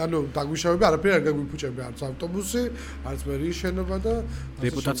დაგვიშავებია. ანუ დაგვიშავებია, არაფერი არ გაგვიფუჭებია, არც ავტობუსი, არც მერიის შენობა და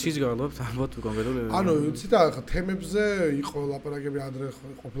რეპუტაციის განალობთ ალბათ კონკრეტული. ანუ იცი და ხა თემებზე იყო ლაპარაკები ადრე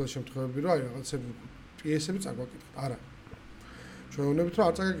ყოფილა შემთხვევები, რომ აი რაღაცები პიესები წაგვაკითხეთ. არა. ჩვენ ვუნებით რომ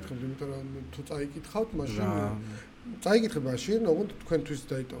არ წაგეკითხებთ, იმიტომ რომ თუ წაიკითხავთ, მაშინ წაიკითხეთ მაშინ, ოღონდ თქვენთვის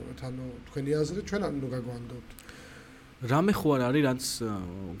დაიტოვეთ, ანუ თქვენი აზრი ჩვენ არ უნდა გაგვანდოთ. რამე ხო არ არის, რაც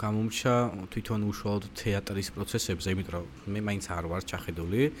გამომჩა თვითონ უშუალოდ თეატრის პროცესებზე, იმიტომ რომ მე მაინც არ ვარ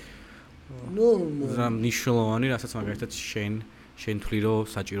ჩახედული. ნუ რა მნიშვნელოვანი, რასაც მაგალითად შენ თვლი რომ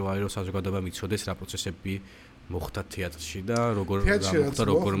საჭირო არის რომ საზოგადოება მიცოდეს რა პროცესები მოხდა თეატრში და როგორ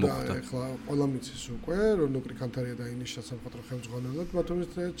მოხდა. ეხლა ყველა მიცის უკვე, რომ ნუკრი ქანთარია დაინიშნა სამხატვრო ხელმძღვანელად ბათუმის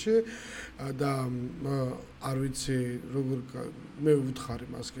თეატრში და არ ვიცი როგორ მე ვუთხარი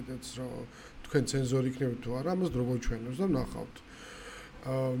მას კიდეც რომ თქვენ ცენზორი იქნებით თუ არა, ამას როგორ ჩვენებს და ნახავთ.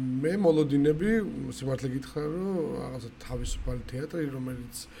 მე მოლოდინები სიმართლე გითხრა რომ რაღაცა თავისუფალი თეატრი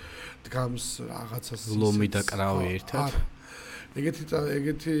რომელიც დგამს რაღაცას ლომი და კრავი ერთად.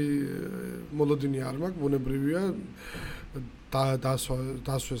 ეგეთი მოლოდინი არ მაქვს, ბუნებრივია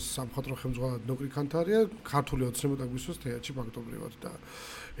დასვეს სამხატვრო ხელმძღვანელად ნუკრი ქანთარია, ქართული ოცნება დაგვისვეს თეატრში ფაქტობრივად და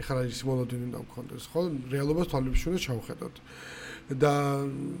ეხლა ის მოლოდინი უნდა მქონდეს, ხო? რეალობას თვალებში უნდა ჩავხედოთ. და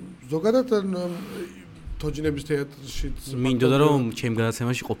ზოგადად თოჯინების თეატრშიც მინდოდა რომ ჩემ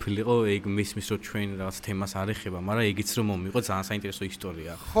გადაცემაში ყოფილიყო ეგ მისმის რომ ჩვენ რაღაც თემას არ ეხება, მაგრამ ეგიც რომ მომიყო ძალიან საინტერესო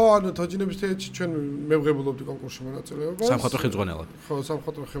ისტორია. ხო, ანუ თოჯინების თეატრში ჩვენ მევღებულობდი კონკურსში მონაწილეობას. სამხატვრო ხელმძღვანელად. ხო,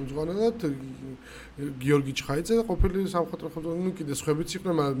 სამხატვრო ხელმძღვანელად გიორგი ჩხაიძე ყოფილი სამხატვრო ხელმძღვანელი, ნუ კიდე სხვაებიც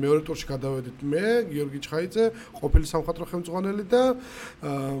იყვნენ, მაგრამ მეორე ტურში გადავედით მე, გიორგი ჩხაიძე, ყოფილი სამხატვრო ხელმძღვანელი და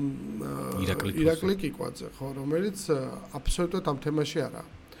ირაკლი კიკვაძე, ხო, რომელიც აბსოლუტურად ამ თემაში არაა.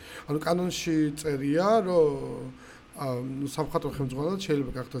 ანუ კანონში წერია, რომ სამხატვრო ხელმძღვანელად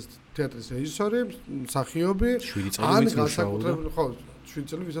შეიძლება გახდეს თეატრის რეჟისორი, მსახიობი, ან განსაკუთრებული, ხო, 7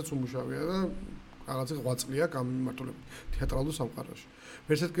 წელი ვისაც უმუშავია და რაღაცა 8 წლია გამიმართულებით თეატრალურ სამყაროში.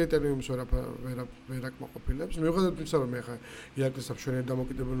 ვერცერთ კრიტერიუმს ვერ აკმაყოფილებს. მიუხედავად იმისა, რომ მე ხა ირაკლის სამშვენიერ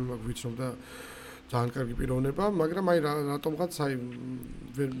დამოკიდებულება მაქვს ვიცნობ და ძალიან კარგი პიროვნება, მაგრამ აი რატომღაც აი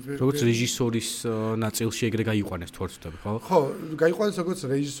როგორც რეჟისორის ნაწილში ეგრე გაიყვანეს თუ არ ვცდები, ხო? ხო, გაიყვანეს როგორც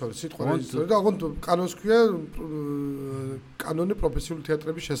რეჟისორი, სიტყვა რეჟისორი და ოღონდ კანონს ქვია კანონი პროფესიული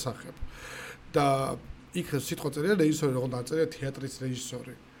თეატრების შესახებ. და იქ სიტყვა წერია რეჟისორი, ოღონდ არ წერია თეატრის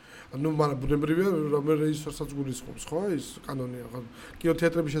რეჟისორი. ну, მაგრამ ბუნებრივია რომ რეჟისორსაც გულისხმობს, ხო? ის კანონია, ხო? კინო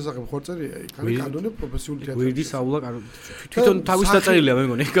თეატრების შესახებ ხო წერია იქ, არის კანონი პროფესიული თეატრის. გვერდის აულა თვითონ თავის დაწერილია მე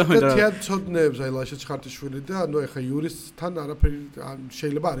მგონი, გამენდა. თეატრცოდნეებს აი ლაშა ჩხარტიშვილი და ანუ ეხა იურისტთან არაფერი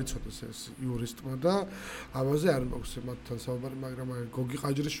შეიძლება არ იცოდეს ეს იურისტმა და ამაზე არ მაქვს მათთან საუბარი, მაგრამ აი გოგი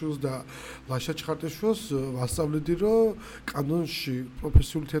ყაჯრიშვილს და ლაშა ჩხარტიშვილს ვასწავლედი რომ კანონში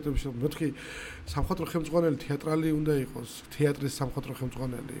პროფესიული თეატრების მეთქი სამხატვრო ხელმძღვანელი თეატრალი უნდა იყოს, თეატრის სამხატვრო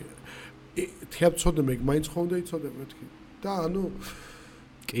ხელმძღვანელი. თეატრცოდნე მე მაინც ხო უნდა იცოდე მეთქი. და ანუ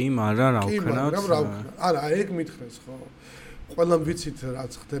კი, მაგრამ რა ვქნათ? არა, ეგ მითხრეს ხო. ყველამ ვიცით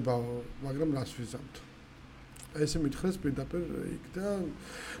რაც ხდება, მაგრამ რას ვიზამთ. ესე მითხრეს პირდაპირ იქ და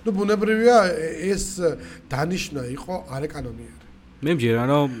ну ბუნებრივია ეს დანიშნა იყო არაკანონიერი. მე მჯერა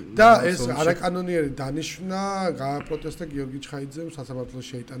რომ და ეს არაკანონიერი დანიშნა გააპროტესტა გიორგი ჩხაიძემ სასამართლოს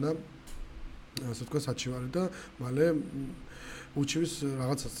შეიტანა ასე თქვა საჩივარი და მალე უჩივის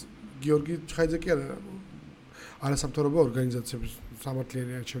რაღაცას გიორგი ჩხაიძე კი არა არასამთავრობო ორგანიზაციების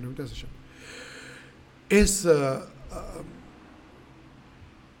სამართლიანი არჩევნები და ასე შემდეგ. ეს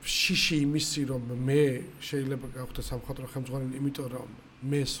შიში იმისი რომ მე შეიძლება გავხდე სამხატვრო ხელმძღვანელი, იმიტომ რომ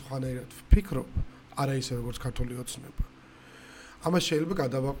მე სხვანაირად ვფიქრობ, არა ისე როგორც ქართული ოცნება. ამას შეიძლება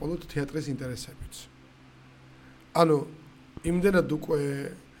გადავაყოლოთ თეატრის ინტერესებიც. ანუ იმდენად უკვე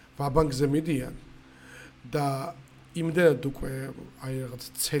ვაბანკზე მიდიან და იმდენად უკვე აი რაღაც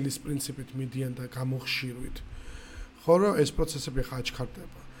ცელის პრინციპით მიდიან და გამოხშირვით. ხო რომ ეს პროცესები ხა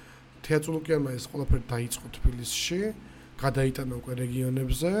აჩქარდება. თეატროლოგიამ ეს ყველაფერი დაიწყო თბილისში, გადაიტანა უკვე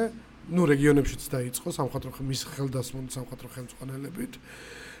რეგიონებზე, ну რეგიონებშიც დაიწყო სამხატვრო მის ხელდასმული სამხატვრო ხელმძღვანელებით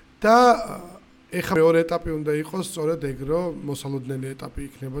და ეხლა მეორე ეტაპი უნდა იყოს სწორედ ეგ რომ მოსალოდნელი ეტაპი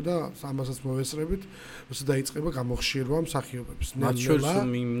იქნება და ამასაც მოვესწრებით, როცა დაიწყება გამოხშირვა მსახიობებს. მათ შორის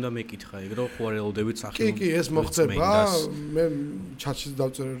მინდა მეკითხა ეგ რომ ხო არ ელოდებით მსახიობებს. კი, ეს მოხდება. მე ჩატში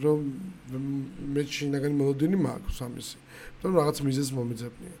დავწერე რომ მე შინაგანი მოლოდინი მაქვს ამისი. იმიტომ რომ რაღაც მიზეზს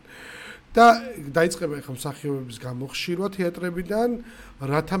მომიძებნიან. და დაიწყება ახლა მსახიობების გამოხშირვა თეატრებიდან,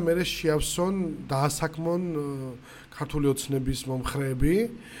 რათა მერე შეავსონ დაასაქმონ ქართული ოცნების მომხრეები,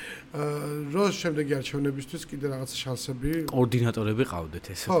 რომ შემდეგი არჩევნებისთვის კიდე რაღაც შანსები კოორდინატორები ყავდეთ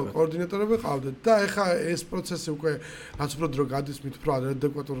ესე ხო, კოორდინატორები ყავდეთ და ახლა ეს პროცესი უკვე რაც უფრო დრო გადის, მით უფრო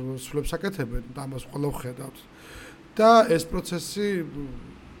ადეკვატურ სულებს აკეთებენ და ამას ყველა ვხედავთ. და ეს პროცესი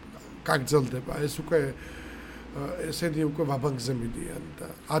გაგრძელდება, ეს უკვე ესენი უკვე ვაბანკზე მიდიან და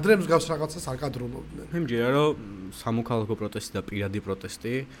ადრე მსგავს რაღაცას არ კადრულობდნენ. მე მჯერა რომ სამოქალაქო პროტესტი და პირადი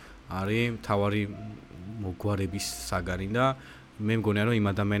პროტესტი არის მთავარი მოგვარების საგანი და მე მგონია რომ იმ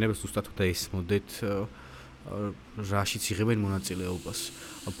ადამიანებს ზუსტად უნდა ესმოდეთ რაშიც იღებენ მონაწილეობას.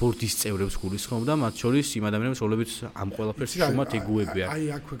 ბორდის წევრებს გულისხმობ და მათ შორის იმ ადამიანებს რომლებიც ამ ყველაფერს შუმად იგუებიან. აი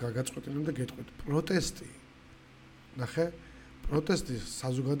აქვე გაგაწყვეტილებ და გეტყვით პროტესტი. ნახე, პროტესტი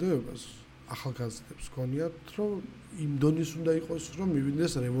საზოგადოებას ახალგაზრდებს გონიათ რომ იმ დონის უნდა იყოს რომ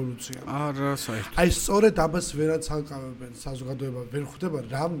მივიდეს რევოლუცია. არა, საერთოდ. აი სწორედ ამას ვერაც აკავებენ საზოგადოება, ვერ ხვდება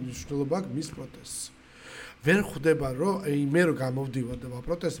რა მნიშვნელობა აქვს მის პროტესტს. ვერ ხვდება რომ მე რო გამოვდივარ და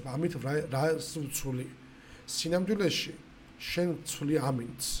ვაპროტესტებ, ამით რას ვცვლი? სინამდვილეში შენ ვცვლი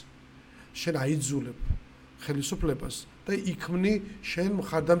ამინდს. შენ აიძულებ ხელისუფლებას და იქმნი შენ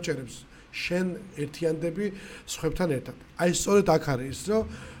მხარდამჭერებს, შენ ერთიანდები სხვებთან ერთად. აი სწორედ აქ არის რომ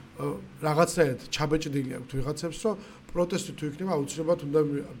რაღაცნაირად ჩაბეჭდილი აქვს ვიღაცებს, რომ პროტესტი თუ იქნება აუცილებლად უნდა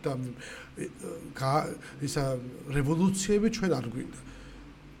და ისა რევოლუციები ჩვენ არ გვინდა.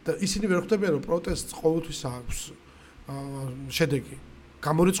 და ისინი ვერ ხვდებიან რომ პროტესტს ყოველთვის აქვს შედეგი.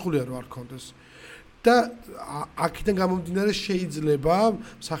 გამორიცხულია რომ არ ქონდეს. და აქედან გამომდინარე შეიძლება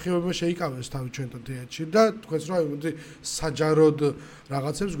მსახიობებმა შეიკავეს თავი ჩვენთან თეატრში და თქვენს რომ მოდი საჯაროდ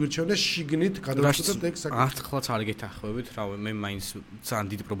რაღაცებს გვირჩევდნენ შიგნით გადავწყვეტეთ ეგ საკითხი. ახლაც არ გეთანხმებით, რა მე მაინც ძალიან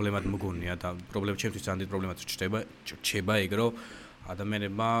დიდი პრობლემად მგონია და პრობლემა ჩემთვის ძალიან დიდი პრობლემად რჩება ეგ რომ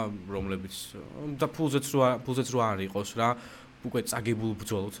ადამიანებმა რომლებიც და ფულზეც რო არ იყოს რა უკვე წაგებულ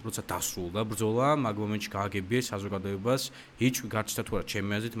ბრძოლას, როცა დასრულდა ბრძოლა, მაგ მომენტში გააგებიეს საზოგადოებას, იჭვი გარჩთა თუ არა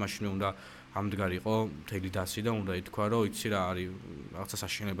ჩემი აზრით, მაშინ უნდა ამდგარიყო მთელი დასი და უნდა ითქვა, რომ იცი რა არის რაღაცა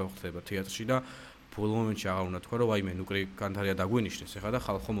საშინელება ხდება თეატრში და ბოლო მომენტში აღარ უნდა თქვა, რომ ვაიმე ნუკრი განთარია დაგვენიშნეს ახლა და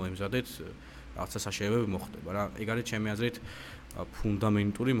ხალხო მოემზადეთ რაღაცა საშინელებები მოხდება რა. ეგ არის ჩემი აზრით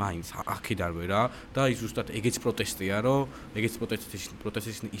ფუნდამენტური მაინც აქედანვე რა და ის ზუსტად ეგეც პროტესტია, რომ ეგეც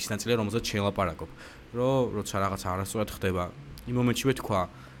პროტესტის ის ნაწილია, რომელზეც შელაპარაკობ, რომ როცა რაღაც არასწორად ხდება იმ მომენტშივე თქვა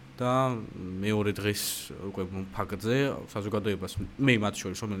და მეორე დღეს უკვე ფაქტზე საზოგადოებას მე მათ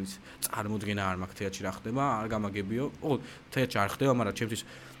შორის რომელიც წარმოდგენა არ მაქვს თეატრში რა ხდება არ გამაგებიო. ოღონდ თეატრში არ ხდება, მაგრამ ჩემთვის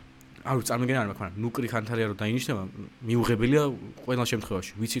არ წარმოდგენა არ მაქვს, მაგრამ ნუკრი ხანთარია რომ დაინიშნება, მიუღებელია ყველა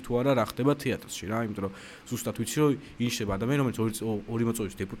შემთხვევაში. ვიცი თუ არა რა ხდება თეატრში რა, იმიტომ რომ ზუსტად ვიცი რომ ინიშნება ადამიანი, რომელიც 2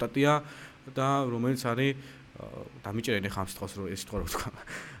 მოწვევის დეპუტატია და რომელიც არის დამიჭერენ ახლა ამ სიტყვას რომ ეს სიტყვა რო ვთქვა.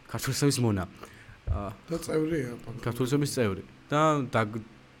 ქართული სემის მონა. და წევრია. ქართული სემის წევრი. და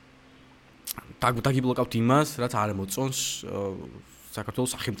დაგიბლოკავთ იმას, რაც არ მოწონს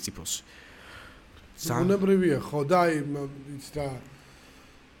საქართველოს სახელმწიფოს. უნებრივია ხო და აი იცი რა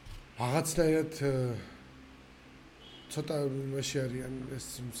რაღაცნაირად ცოტა მაშინ არიან ეს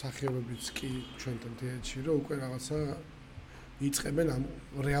მსახიობებიც კი ჩვენთან თეატრში რომ უკვე რაღაცა იწყებენ ამ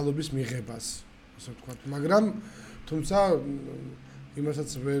რეალობის მიღებას, ასე ვთქვათ, მაგრამ თუმცა იმასაც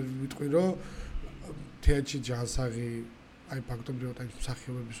ვერ ვიტყვი რომ თეატრში ჯანსაღი აი ფაქტობრივად აი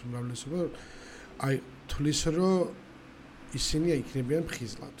მსახიობების უმრავლესობა აი თulis რომ ისინი იქნებიან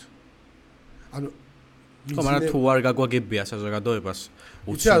მხიზლად. ანუ ხო, მაგრამ თუ არ გაგვაგებია საზოგადოებას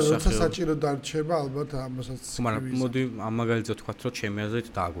უცნაური საჭირო დარჩება ალბათ ამასაც. მაგრამ მოდი ამ მაგალითზე ვთქვათ, რომ ჩემი აზრით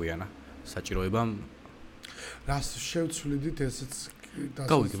დააგვიანა საჭიროება. რას შევცვლიდით ესეც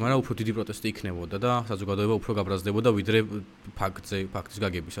გავიგე, მაგრამ უფრო დიდი პროტესტი იქნებოდა და საზოგადოება უფრო გაბრაზდებოდა ვიდრე ფაქტის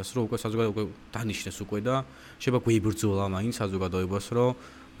გაგებისას, რომ უკვე საზოგადოება დანიშნეს უკვე და შეიძლება გვიბრძოლა მაინც საზოგადოებას, რომ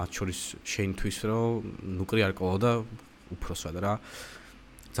მათ შორის შენთვის რომ ნუკრი არ ყოლოდა უფროსად რა.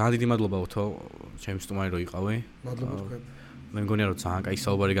 ძალიან დიდი მადლობა ოთო, ჩემი სტუმარი რო იყავი. მადლობა თქვენ. მე მგონია რომ ძალიან კაი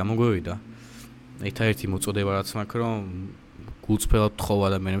საუბარი გამოგვევიდა. ერთადერთი მოწოდება რაც მაქვს რომ გულწრფელად თხოვ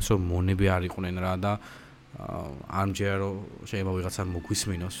ადამიანებს რომ მონები არ იყვნენ რა და არ მჯერა რომ შეიძლება ვიღაცა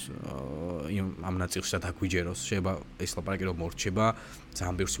მოგვისმინოს ამ ნაწილში და დაგვიჯეროს. შეიძლება ეს ლაპარაკი რომ მორჩება,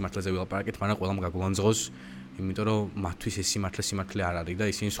 ძალიან ბევრ სიმართლეზე ვილაპარაკეთ, მაგრამ ყველამ გაგულანძღოს, იმიტომ რომ მათთვის ეს სიმართლე არ არის და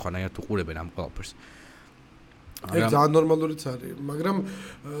ისინი სხვანაირად უყურებენ ამ ყველაფერს. ეგ ძალიან ნორმალურიც არის, მაგრამ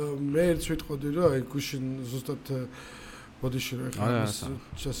მე ერთ ვიტყოდი, რომ აი გუშინ ზუსტად ბოდიში რომ ეხლა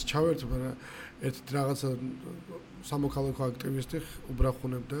ჩავერთო, მაგრამ ერთ რაღაცა სამოქალაქო აქტივისტი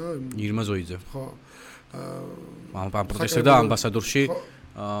უბრახუნებდა ირმა ზოიძე. ხო. ამ პროტესტებდა ამბასადორში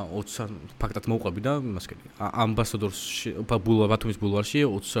 20 ფაქტად მოუყვები და იმასკენი. ამბასადორში ბათუმის ბულვარში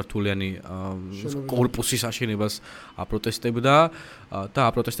 20 სართულიანი კორპუსის აშენებას აპროტესტებდა და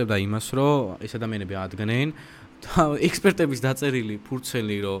აპროტესტებდა იმას, რომ ეს ადამიანები ადგენენ და ექსპერტების დაწერილი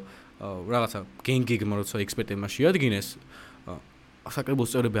ფურცელი, რომ რაღაცა გენგიგმა როცა ექსპერტებმა შეადგინეს, საკრებულოს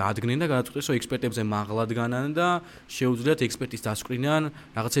წევრები ადგენენ და გადაწყვეტეს, რომ ექსპერტებზე მაღლად განან და შეუძლიათ ექსპერტის დასკვნიდან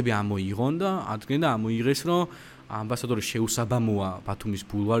რაღაცები ამოიღონ და ადგენენ და ამოიღეს, რომ ამბასადორი შეუსაბამოა ბათუმის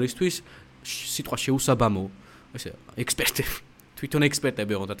ბულვარისთვის, სიტყვა შეუსაბამო, ესე ექსპერტები, თვითონ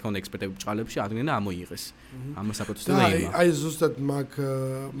ექსპერტები იყო, რა თქმა უნდა, ექსპერტები ბჭყალებში ადგენენ და ამოიღეს. ამას აპროტესტებდა იმა. აი ზუსტად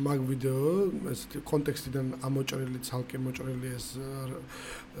მაგ ვიდეო, ესეთი კონტექსტიდან ამოჭრილი, ცალკე მოჭრილი ეს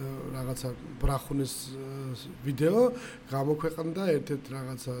რაღაცა ბრახუნის ვიდეო გამოქვეყნდა ერთ-ერთ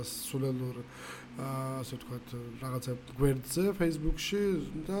რაღაცა სულელურ ასე ვთქვათ, რაღაცა გვერდზე Facebook-ში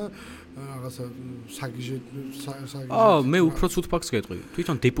და რაღაცა საგიჟე მე უფრო ცუდ ფაქტს გეტყვი.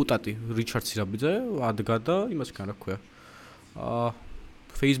 თვითონ დეპუტატი რიჩარდ სირაბიძე ადგა და იმას რა ქვია.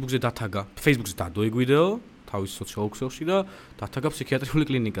 Facebook-ზე დათაგა. Facebook-ზე დადო ეგ ვიდეო თავის სოციალურ ქსელში და დათაგა ფსიქიატრიული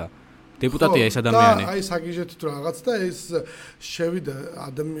კლინიკა. დეპუტატია ეს ადამიანი. აი საგიჟეთ თუ რაღაც და ეს შევიდა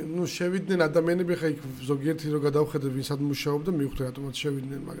შევიდნენ ადამიანები ხა იქ ზოგიერთი რო გადავხედე ვინცად მუშაობდა მივხვდი რატომაც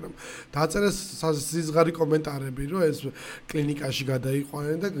შევიდნენ, მაგრამ დაწერეს სიზღარი კომენტარები, რომ ეს კლინიკაში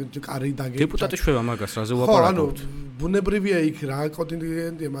გადაიყვანენ და კარი დაგეჭა. დეპუტატი შვება მაგას რაზე ვლაპარაკობთ. ბუნებრივია იქ რა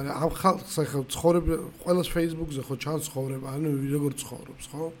კონტინგენტია, მაგრამ ამ ხალხს ხა ცხოვრება ყველას Facebook-ზე ხო ჩანს ცხოვრება, როგორ ცხოვრობს,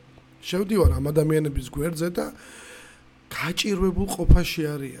 ხო? შევდივარ ამ ადამიანების გვერდზე და გაჭირვებულ ყოფაში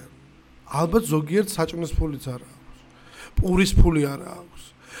არიან. ალბათ ზოგიერთ საჭმლის ფულიც არ აქვს. პურის ფული არ აქვს.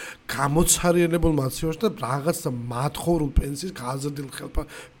 გამოცარიელებულ მაცივარში და რაღაცა მათხოვრულ პენსიის გაზრდილ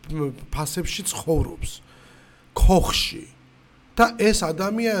ფასებში ცხოვრობს. ქოხში. და ეს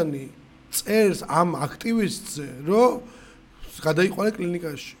ადამიანი წერს ამ აქტივისტზე, რომ გადაიყვანე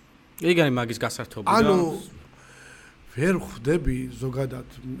კლინიკაში. ეგ არის მაგის გასართობი და ვერ ხვდები ზოგადად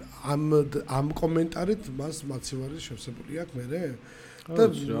ამ კომენტარით მას მაცივარი შევსებული აქვს მე და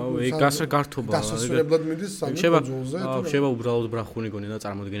ეგ გასაგართობა დასასრულებლად მიდის სამწუხაროზე შევა უბრალოდ ბრახუნი გონია და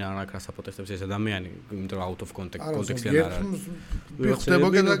წარმოდგენა არ აქვს საპროტესტებს ეს ადამიანი, იმიტომ რომ out of context-იან არ არის.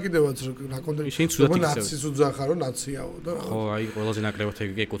 ვიხდება კიდევაც რა კონტექსტი ნაციის უძახა რომ ნაციაო და ხო, აი ყველაზე ნაკლებად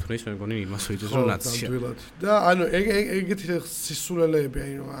ეგ ეკუთვნის მე მგონი იმას ვიძეს რომ ნაცია. და ანუ ეგეთი სისულელეები,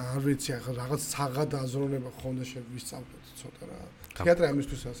 აი არ ვიცი ახლა რაღაც საღად აზროვნება ხონდა შევისწავლოთ ცოტა რა. თეატრი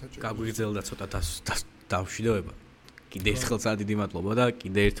ამისთვის ასაჭირო. გაგვიგრძელდა ცოტა დავშვიდოება. კიდე ერთხელ ძალიან დიდი მადლობა და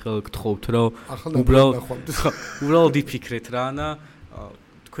კიდე ერთხელ გთხოვთ რომ უბრალოდ იფიქრეთ რა და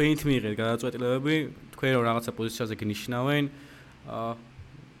თქვენით მიიღეთ გადაწყვეტილებები, თქვენ რომ რაღაცა პოზიციაზე გნიშნავენ,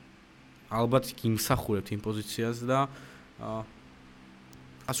 ალბათ გიმსახურებთ იმ პოზიციას და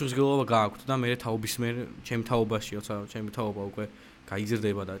ასუხისგებლობა გააქვთ და მე თაობის მე ჩემი თაობაში, როცა ჩემი თაობა უკვე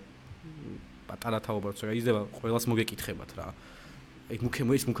გაიზრდება და პატარა თაობა როცა გაიზრდება, ყველას მოგეკითხებათ რა. ეგ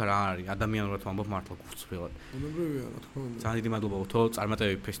მუქემოის მუქა რა არის ადამიანურად ვამბობ მართლა გულწრფელად. ბუნებრივია რა თქმა უნდა. ძალიან დიდი მადლობა ოთო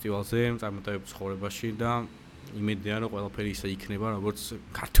წარმატებები ფესტივალზე, წარმატებები ცხოვრებაში და იმედია რომ ყველაფერი ისე იქნება როგორც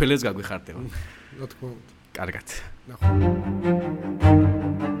ქართველებს გაგვიხარდება. რა თქმა უნდა. კარგად. ნახო.